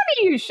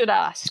 Funny you should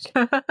ask.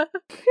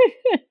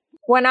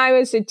 When I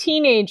was a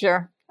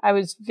teenager, I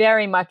was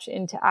very much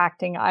into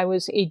acting. I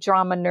was a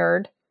drama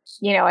nerd.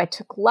 You know, I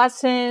took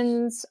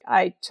lessons.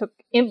 I took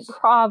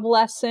improv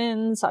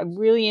lessons. I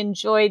really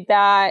enjoyed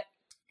that.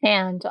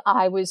 And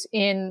I was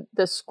in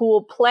the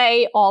school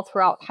play all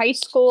throughout high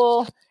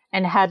school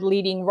and had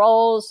leading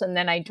roles. And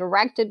then I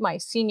directed my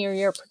senior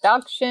year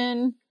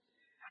production.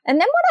 And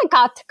then when I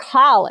got to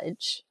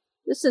college,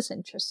 this is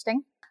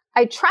interesting,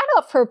 I tried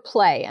out for a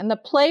play. And the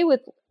play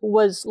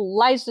was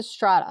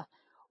Lysistrata,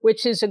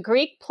 which is a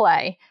Greek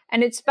play.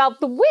 And it's about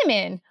the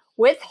women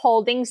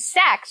withholding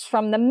sex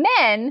from the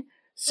men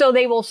so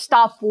they will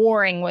stop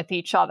warring with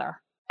each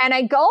other. And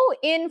I go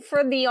in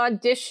for the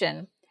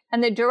audition,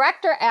 and the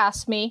director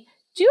asked me,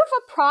 do you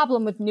have a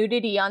problem with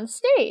nudity on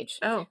stage?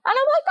 Oh. And I'm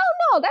like,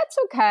 oh, no, that's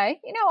okay.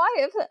 You know,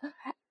 I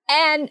have.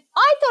 And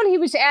I thought he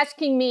was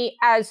asking me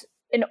as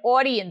an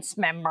audience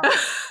member.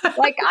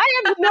 Like,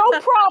 I have no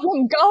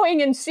problem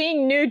going and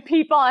seeing nude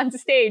people on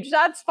stage.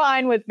 That's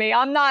fine with me.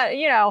 I'm not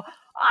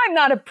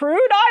a prude.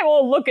 I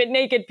will look at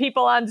naked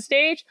people on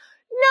stage.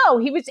 No,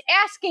 he was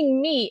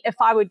asking me if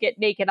I would get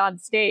naked on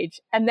stage.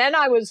 And then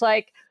I was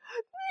like, no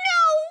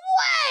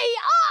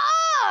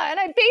way! And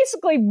I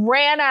basically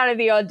ran out of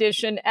the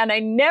audition, and I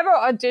never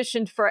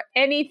auditioned for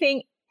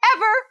anything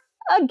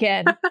ever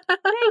again.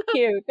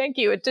 Thank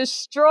you. It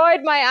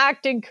destroyed my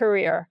acting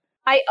career.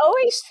 I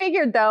always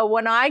figured, though,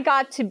 when I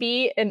got to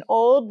be an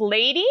old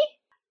lady,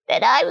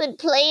 that I would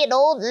play an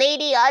old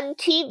lady on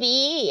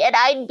TV, and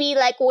I'd be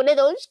like one of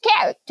those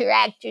character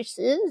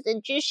actresses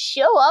and just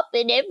show up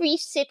in every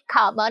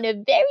sitcom on a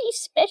very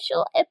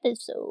special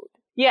episode.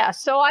 Yeah,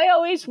 so I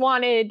always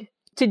wanted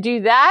to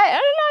do that, and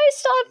I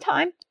still have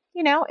time.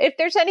 You know, if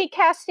there's any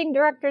casting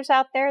directors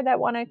out there that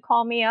want to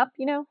call me up,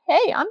 you know,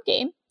 hey, I'm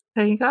game.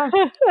 There you go.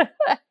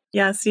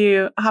 Yes,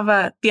 you have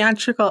a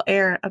theatrical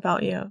air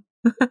about you.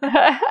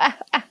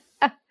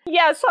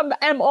 Yes,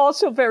 I'm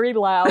also very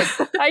loud.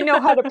 I know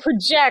how to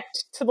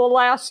project to the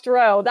last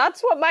row.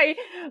 That's what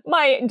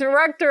my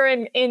director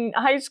in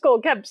high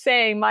school kept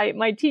saying.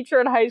 My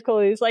teacher in high school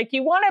is like,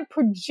 you want to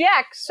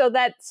project so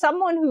that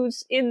someone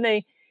who's in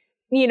the,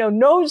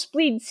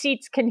 nosebleed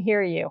seats can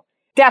hear you.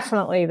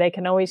 Definitely, they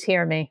can always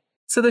hear me.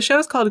 So the show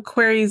is called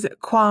Queries,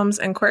 Qualms,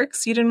 and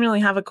Quirks. You didn't really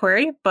have a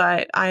query,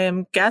 but I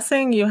am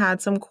guessing you had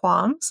some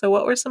qualms. So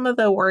what were some of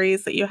the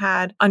worries that you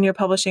had on your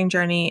publishing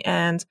journey,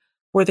 and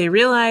were they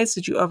realized?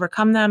 Did you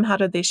overcome them? How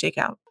did they shake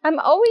out? I'm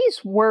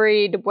always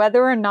worried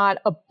whether or not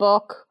a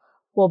book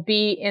will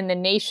be in the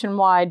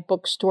nationwide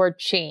bookstore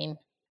chain,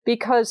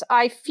 because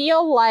I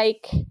feel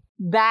like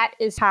that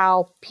is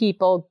how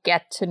people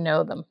get to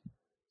know them,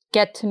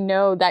 get to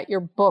know that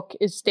your book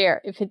is there.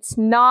 If it's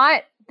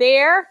not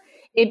there,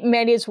 it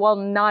may as well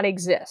not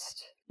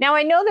exist. Now,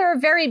 I know there are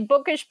very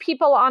bookish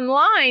people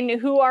online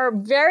who are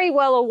very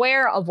well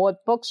aware of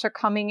what books are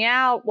coming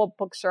out, what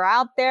books are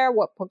out there,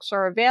 what books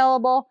are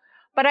available.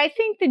 But I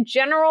think the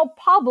general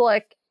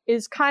public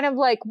is kind of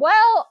like,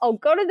 well, I'll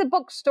go to the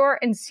bookstore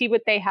and see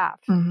what they have.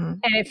 Mm-hmm.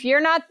 And if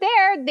you're not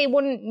there, they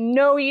wouldn't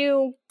know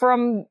you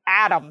from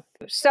Adam.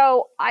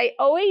 So I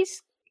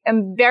always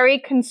am very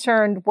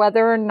concerned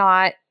whether or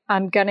not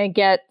I'm going to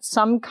get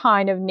some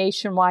kind of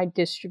nationwide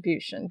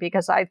distribution,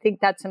 because I think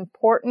that's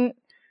important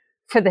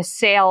for the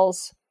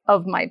sales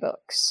of my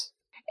books.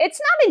 It's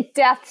not a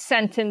death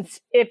sentence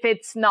if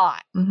it's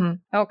not,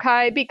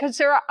 okay? Because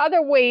there are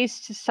other ways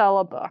to sell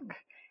a book.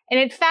 And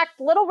in fact,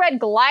 Little Red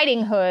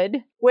Gliding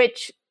Hood,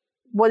 which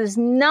was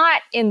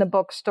not in the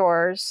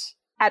bookstores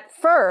at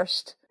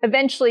first,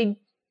 eventually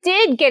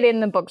did get in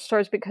the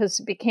bookstores because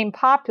it became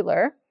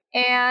popular.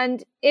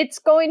 And it's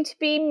going to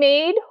be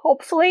made,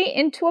 hopefully,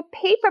 into a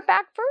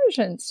paperback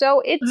version.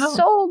 So it's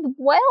sold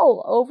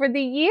well over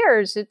the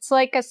years. It's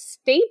like a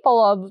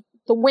staple of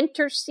the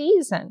winter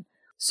season.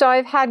 So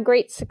I've had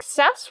great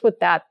success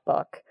with that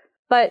book.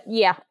 But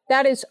yeah,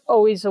 that is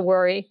always a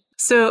worry.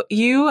 So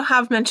you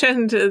have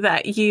mentioned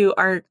that you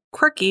are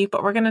quirky,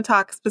 but we're going to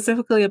talk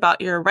specifically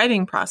about your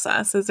writing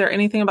process. Is there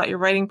anything about your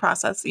writing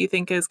process that you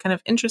think is kind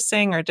of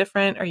interesting or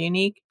different or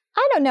unique?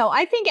 I don't know.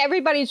 I think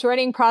everybody's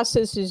writing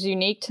process is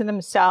unique to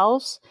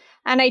themselves.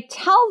 And I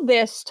tell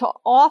this to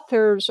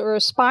authors or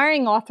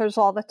aspiring authors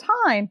all the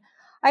time.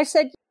 I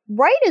said,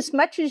 write as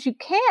much as you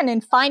can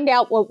and find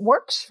out what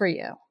works for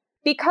you.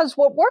 Because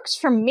what works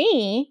for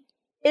me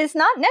is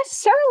not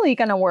necessarily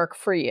going to work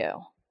for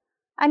you.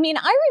 I mean,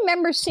 I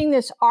remember seeing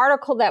this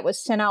article that was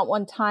sent out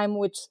one time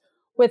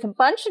with a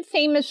bunch of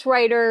famous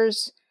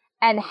writers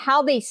and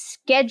how they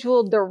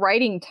scheduled their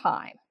writing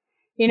time.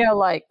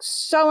 Like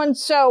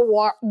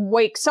so-and-so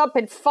wakes up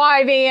at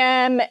 5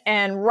 a.m.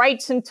 and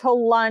writes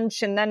until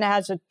lunch, and then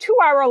has a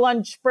 2-hour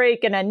lunch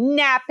break and a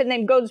nap, and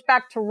then goes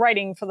back to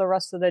writing for the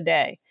rest of the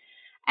day.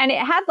 And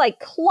it had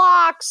like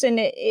clocks, and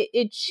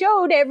it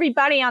showed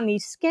everybody on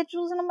these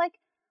schedules. And I'm like,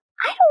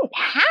 I don't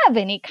have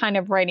any kind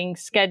of writing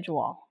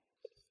schedule.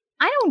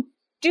 I don't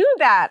do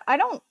that. I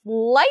don't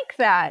like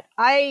that.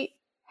 I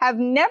have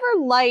never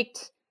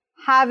liked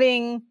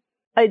having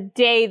a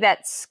day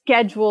that's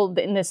scheduled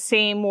in the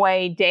same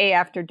way day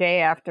after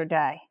day after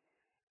day.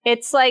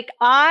 It's like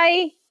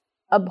I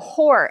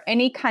abhor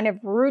any kind of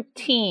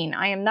routine.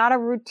 I am not a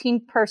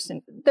routine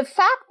person. The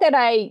fact that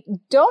I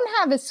don't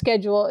have a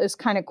schedule is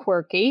kind of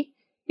quirky,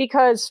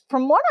 because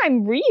from what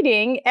I'm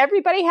reading,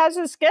 everybody has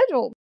a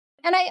schedule.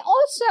 And I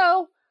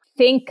also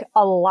think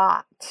a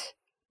lot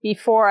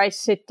before I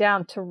sit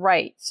down to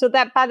write, so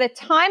that by the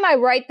time I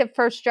write the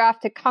first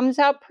draft, it comes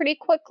out pretty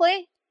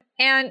quickly.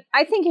 And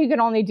I think you can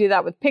only do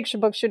that with picture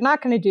books. You're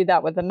not going to do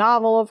that with a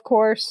novel, of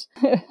course,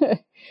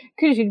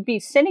 because you'd be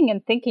sitting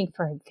and thinking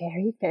for a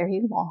very,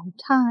 very long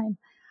time.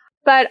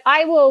 But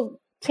I will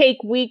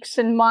take weeks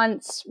and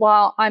months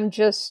while I'm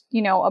just,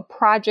 a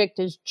project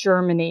is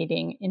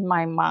germinating in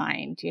my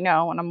mind, and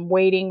I'm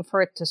waiting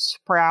for it to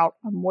sprout.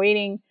 I'm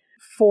waiting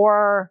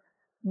for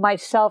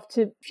myself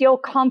to feel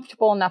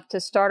comfortable enough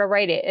to start to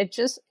write it.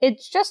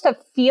 It's just a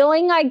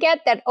feeling I get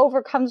that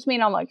overcomes me.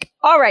 And I'm like,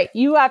 all right,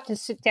 you have to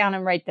sit down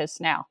and write this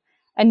now.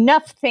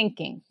 Enough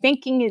thinking.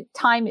 Thinking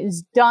time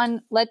is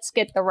done. Let's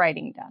get the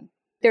writing done.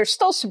 There's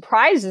still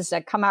surprises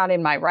that come out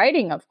in my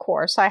writing, of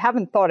course. I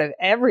haven't thought of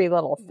every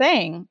little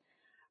thing,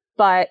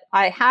 but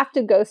I have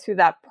to go through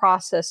that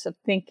process of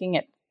thinking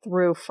it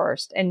through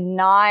first and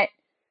not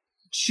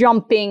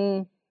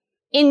jumping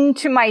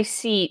into my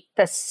seat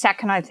the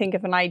second I think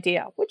of an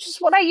idea, which is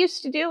what I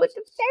used to do at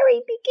the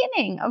very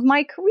beginning of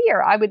my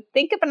career. I would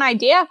think of an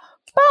idea,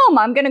 boom,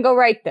 I'm going to go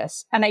write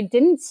this. And I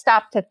didn't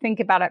stop to think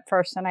about it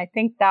first. And I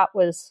think that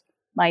was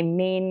my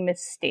main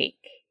mistake.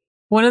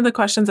 One of the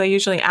questions I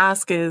usually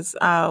ask is,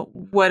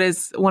 what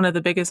is one of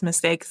the biggest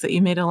mistakes that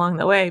you made along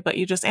the way? But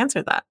you just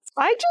answered that.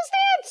 I just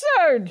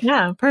answered.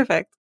 Yeah,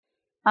 perfect.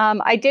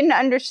 I didn't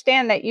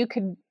understand that you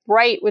could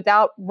write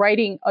without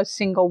writing a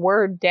single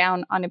word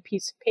down on a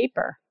piece of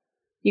paper.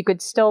 You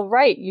could still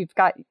write. You've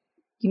got,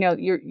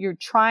 you're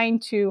trying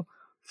to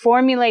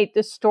formulate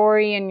the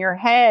story in your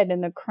head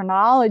and the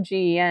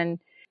chronology, and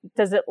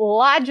does it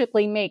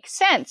logically make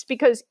sense?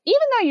 Because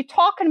even though you're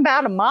talking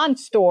about a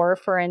monster,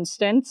 for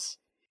instance,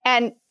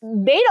 and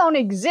they don't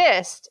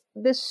exist,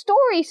 the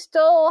story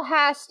still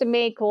has to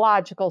make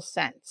logical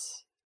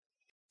sense.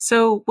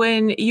 So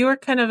when you were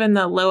kind of in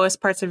the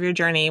lowest parts of your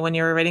journey, when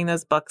you were writing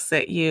those books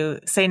that you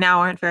say now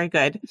aren't very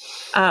good,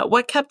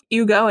 what kept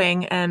you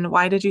going and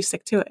why did you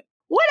stick to it?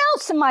 What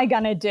else am I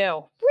going to do?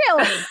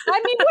 Really?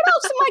 I mean, what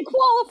else am I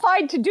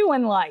qualified to do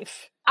in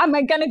life? Am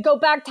I going to go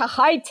back to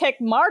high-tech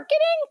marketing?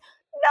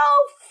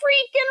 No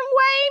freaking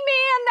way,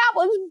 man. That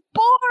was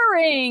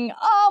boring.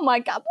 Oh my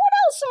God. What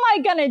else am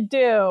I going to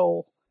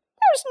do?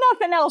 There's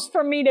nothing else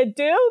for me to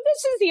do.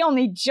 This is the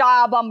only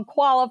job I'm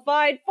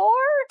qualified for.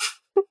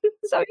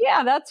 So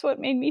yeah, that's what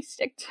made me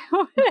stick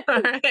to it.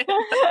 All right.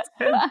 That's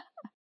good.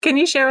 Can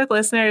you share with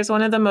listeners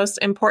one of the most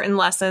important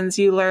lessons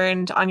you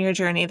learned on your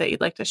journey that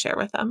you'd like to share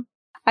with them?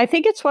 I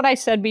think it's what I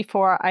said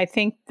before. I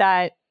think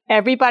that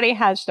everybody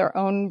has their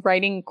own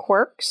writing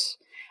quirks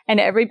and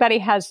everybody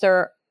has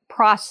their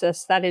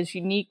process that is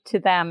unique to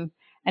them.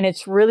 And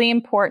it's really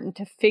important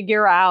to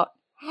figure out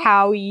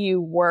how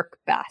you work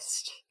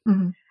best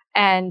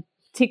and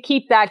to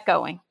keep that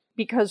going.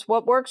 Because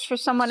what works for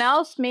someone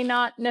else may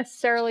not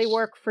necessarily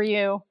work for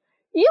you.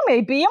 You may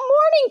be a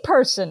morning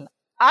person.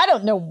 I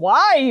don't know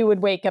why you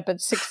would wake up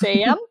at 6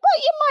 a.m.,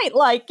 but you might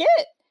like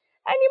it.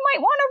 And you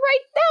might want to write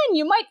then.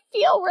 You might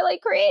feel really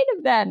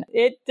creative then.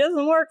 It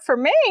doesn't work for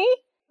me,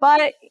 but,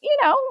 it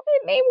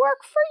may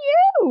work for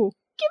you.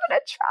 Give it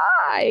a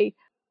try.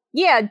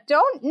 Yeah,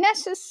 don't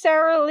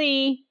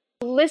necessarily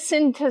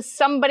listen to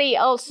somebody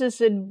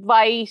else's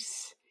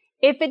advice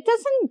if it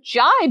doesn't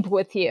jibe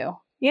with you,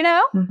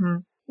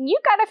 You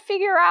got to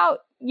figure out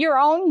your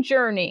own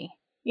journey.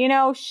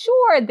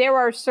 Sure, there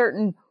are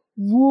certain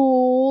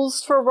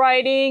rules for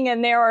writing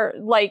and there are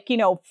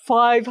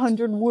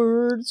 500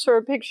 words for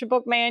a picture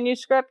book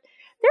manuscript.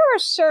 There are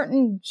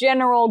certain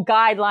general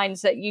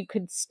guidelines that you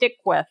could stick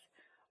with,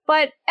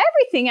 but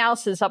everything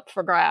else is up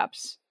for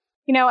grabs.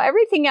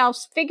 Everything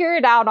else, figure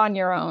it out on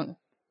your own.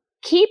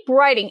 Keep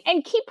writing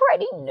and keep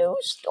writing new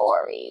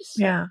stories.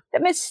 Yeah.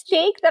 The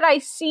mistake that I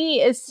see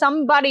is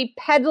somebody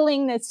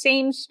peddling the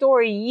same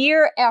story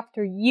year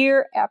after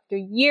year after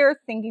year,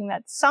 thinking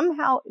that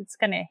somehow it's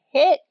going to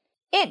hit.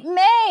 It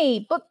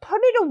may, but put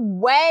it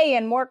away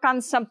and work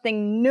on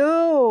something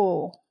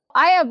new.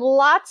 I have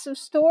lots of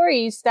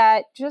stories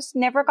that just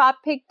never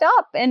got picked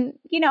up. And,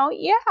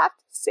 you have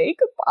to say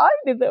goodbye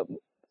to them.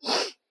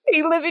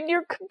 They live in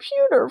your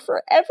computer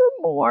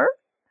forevermore.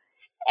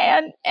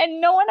 And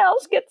no one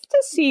else gets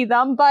to see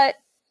them. But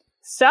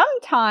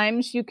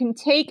sometimes you can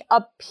take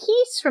a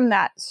piece from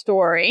that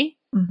story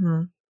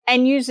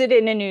and use it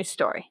in a new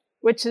story,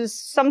 which is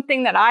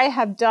something that I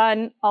have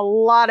done a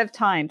lot of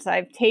times.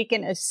 I've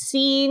taken a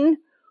scene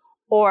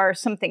or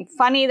something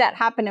funny that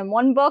happened in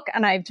one book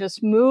and I've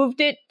just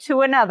moved it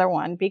to another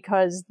one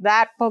because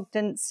that book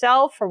didn't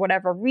sell for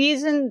whatever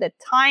reason. The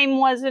time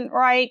wasn't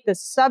right. The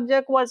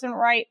subject wasn't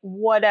right,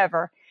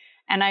 whatever.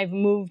 And I've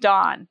moved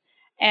on.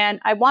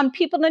 And I want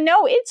people to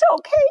know it's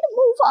okay to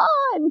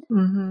move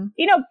on.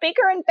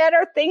 Bigger and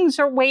better things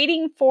are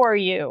waiting for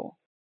you.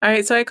 All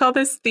right. So I call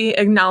this the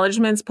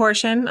acknowledgements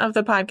portion of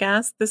the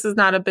podcast. This is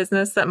not a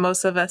business that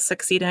most of us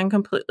succeed in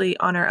completely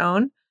on our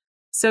own.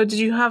 So did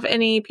you have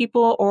any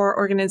people or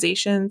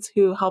organizations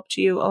who helped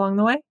you along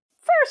the way?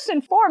 First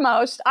and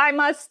foremost, I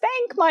must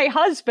thank my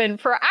husband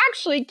for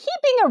actually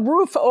keeping a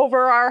roof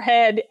over our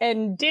head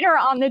and dinner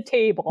on the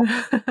table.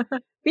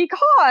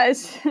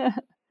 Because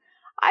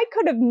I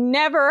could have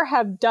never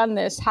have done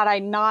this had I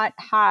not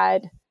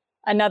had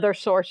another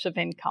source of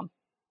income.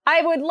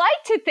 I would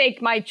like to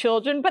thank my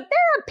children, but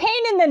they're a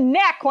pain in the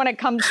neck when it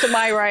comes to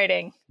my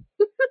writing.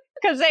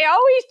 Because they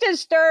always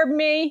disturb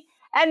me.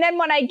 And then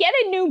when I get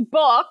a new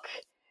book,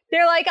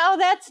 they're like, oh,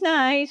 that's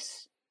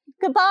nice.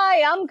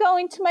 goodbye, I'm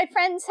going to my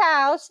friend's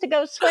house to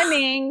go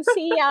swimming.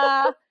 See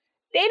ya.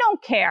 They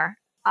don't care.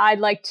 I'd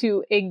like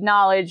to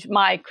acknowledge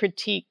my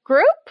critique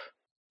group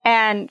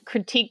and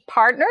critique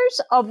partners,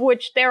 of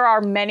which there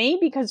are many,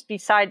 because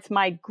besides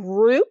my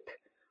group,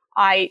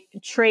 I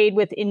trade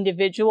with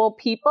individual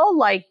people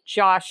like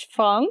Josh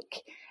Funk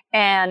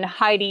and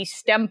Heidi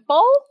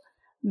Stempel.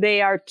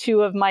 They are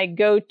two of my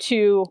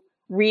go-to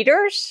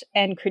readers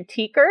and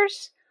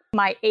critiquers.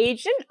 My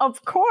agent,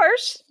 of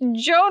course,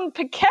 Joan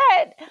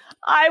Paquette.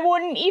 I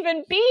wouldn't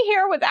even be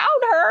here without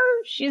her.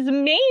 She's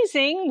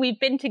amazing. We've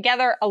been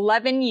together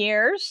 11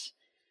 years,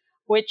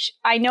 which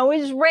I know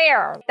is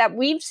rare that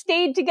we've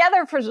stayed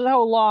together for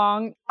so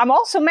long. I'm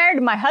also married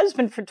to my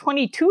husband for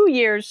 22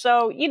 years.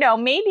 So,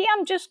 maybe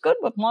I'm just good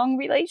with long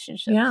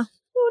relationships. Yeah.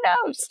 Who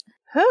knows?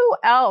 Who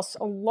else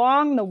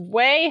along the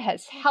way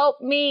has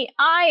helped me?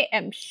 I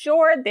am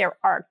sure there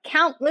are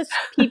countless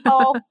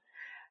people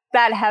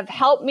that have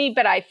helped me,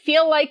 but I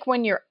feel like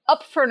when you're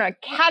up for an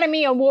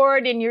Academy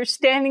Award and you're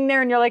standing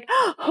there and you're like,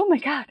 oh my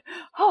God,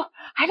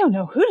 I don't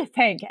know who to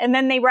thank. And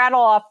then they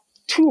rattle off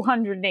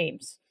 200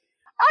 names.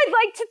 I'd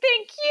like to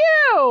thank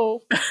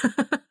you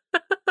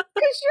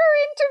because you're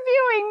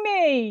interviewing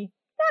me.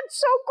 That's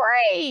so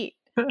great.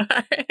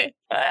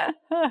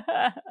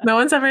 No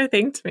one's ever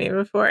thanked me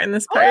before in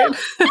this part. Yay!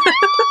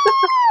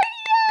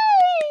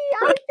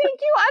 I thank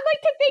you. I'd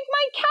like to thank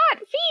my cat,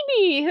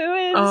 Phoebe, who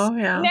is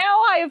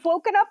now I have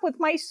woken up with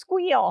my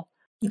squeal.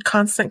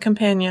 Constant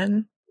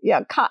companion.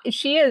 Yeah,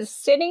 she is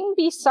sitting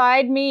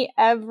beside me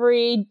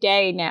every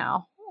day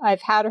now.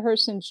 I've had her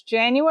since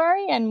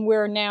January, and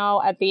we're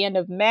now at the end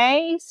of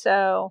May.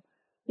 So,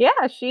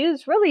 yeah, she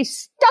is really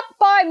stuck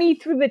by me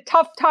through the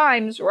tough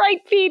times.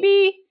 Right,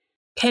 Phoebe?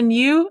 Can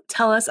you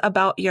tell us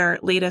about your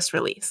latest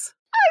release?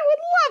 I would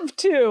love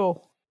to.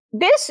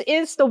 This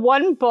is the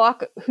one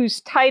book whose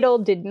title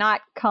did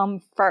not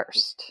come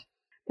first.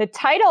 The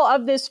title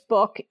of this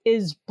book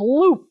is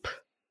Bloop.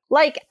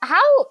 Like,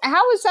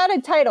 how is that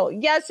a title?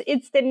 Yes,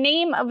 it's the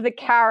name of the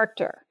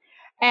character.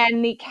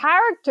 And the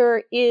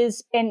character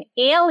is an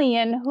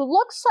alien who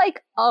looks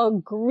like a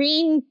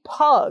green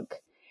pug.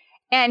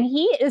 And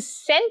he is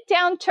sent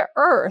down to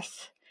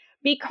Earth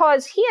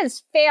because he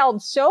has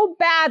failed so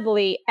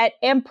badly at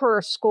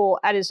Emperor School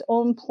at his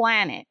own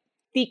planet.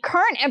 The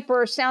current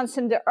emperor sends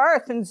him to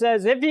Earth and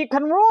says, if you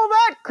can rule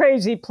that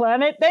crazy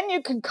planet, then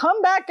you can come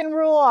back and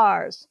rule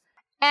ours.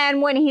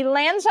 And when he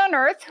lands on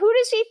Earth, who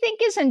does he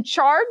think is in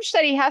charge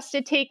that he has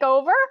to take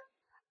over?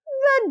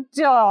 The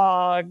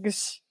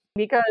dogs.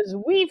 Because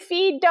we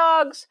feed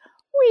dogs,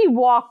 we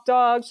walk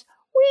dogs,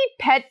 we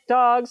pet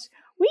dogs,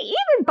 we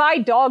even buy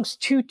dogs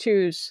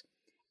tutus.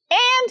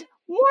 And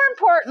more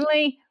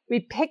importantly, we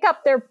pick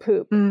up their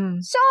poop. So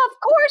of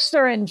course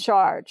they're in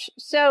charge.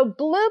 So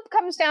Bloop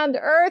comes down to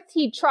Earth.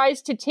 He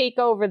tries to take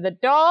over the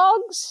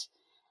dogs.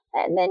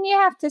 And then you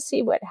have to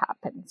see what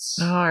happens.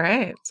 All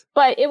right.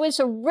 But it was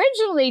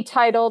originally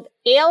titled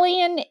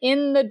Alien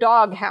in the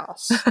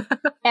Doghouse.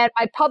 And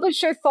my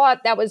publisher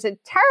thought that was a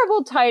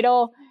terrible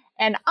title.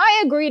 And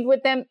I agreed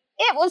with them.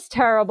 It was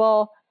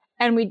terrible.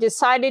 And we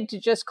decided to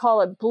just call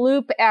it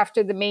Bloop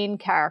after the main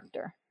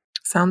character.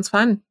 Sounds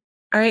fun.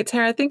 All right,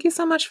 Tara, thank you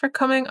so much for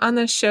coming on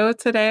the show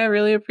today. I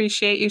really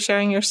appreciate you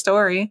sharing your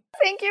story.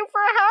 Thank you for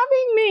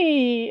having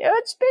me.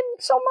 It's been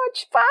so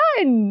much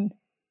fun.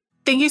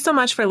 Thank you so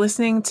much for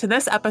listening to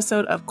this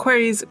episode of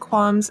Queries,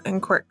 Qualms,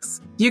 and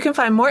Quirks. You can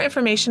find more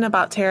information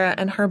about Tara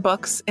and her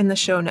books in the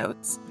show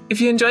notes. If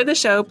you enjoyed the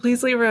show,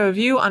 please leave a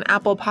review on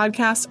Apple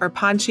Podcasts or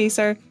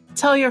Podchaser,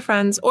 tell your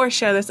friends, or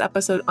share this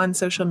episode on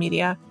social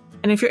media.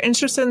 And if you're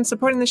interested in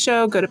supporting the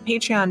show, go to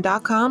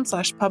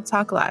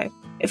patreon.com/pubtalklive.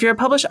 If you're a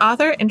published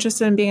author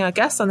interested in being a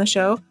guest on the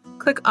show,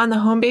 click on the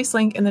home base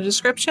link in the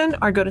description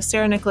or go to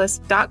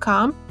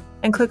sarahnicholas.com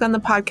and click on the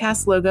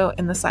podcast logo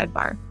in the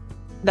sidebar.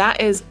 That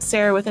is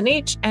Sarah with an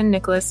H and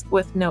Nicholas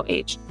with no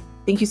H.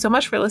 Thank you so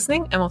much for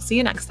listening, and we'll see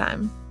you next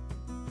time.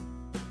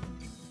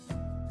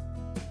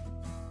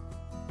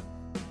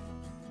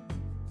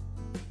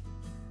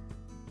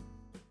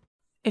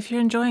 If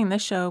you're enjoying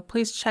this show,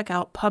 please check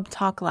out Pub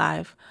Talk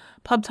Live.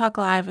 Pub Talk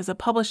Live is a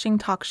publishing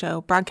talk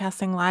show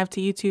broadcasting live to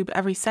YouTube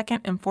every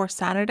second and fourth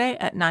Saturday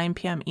at 9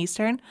 p.m.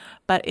 Eastern,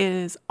 but it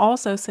is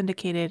also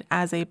syndicated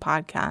as a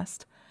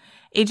podcast.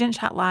 Agent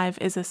Chat Live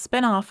is a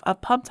spin-off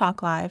of Pub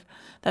Talk Live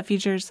that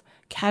features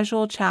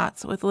casual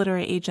chats with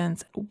literary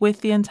agents with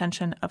the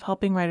intention of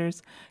helping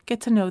writers get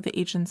to know the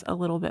agents a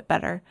little bit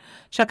better.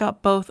 Check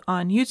out both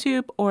on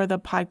YouTube or the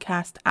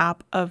podcast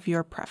app of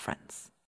your preference.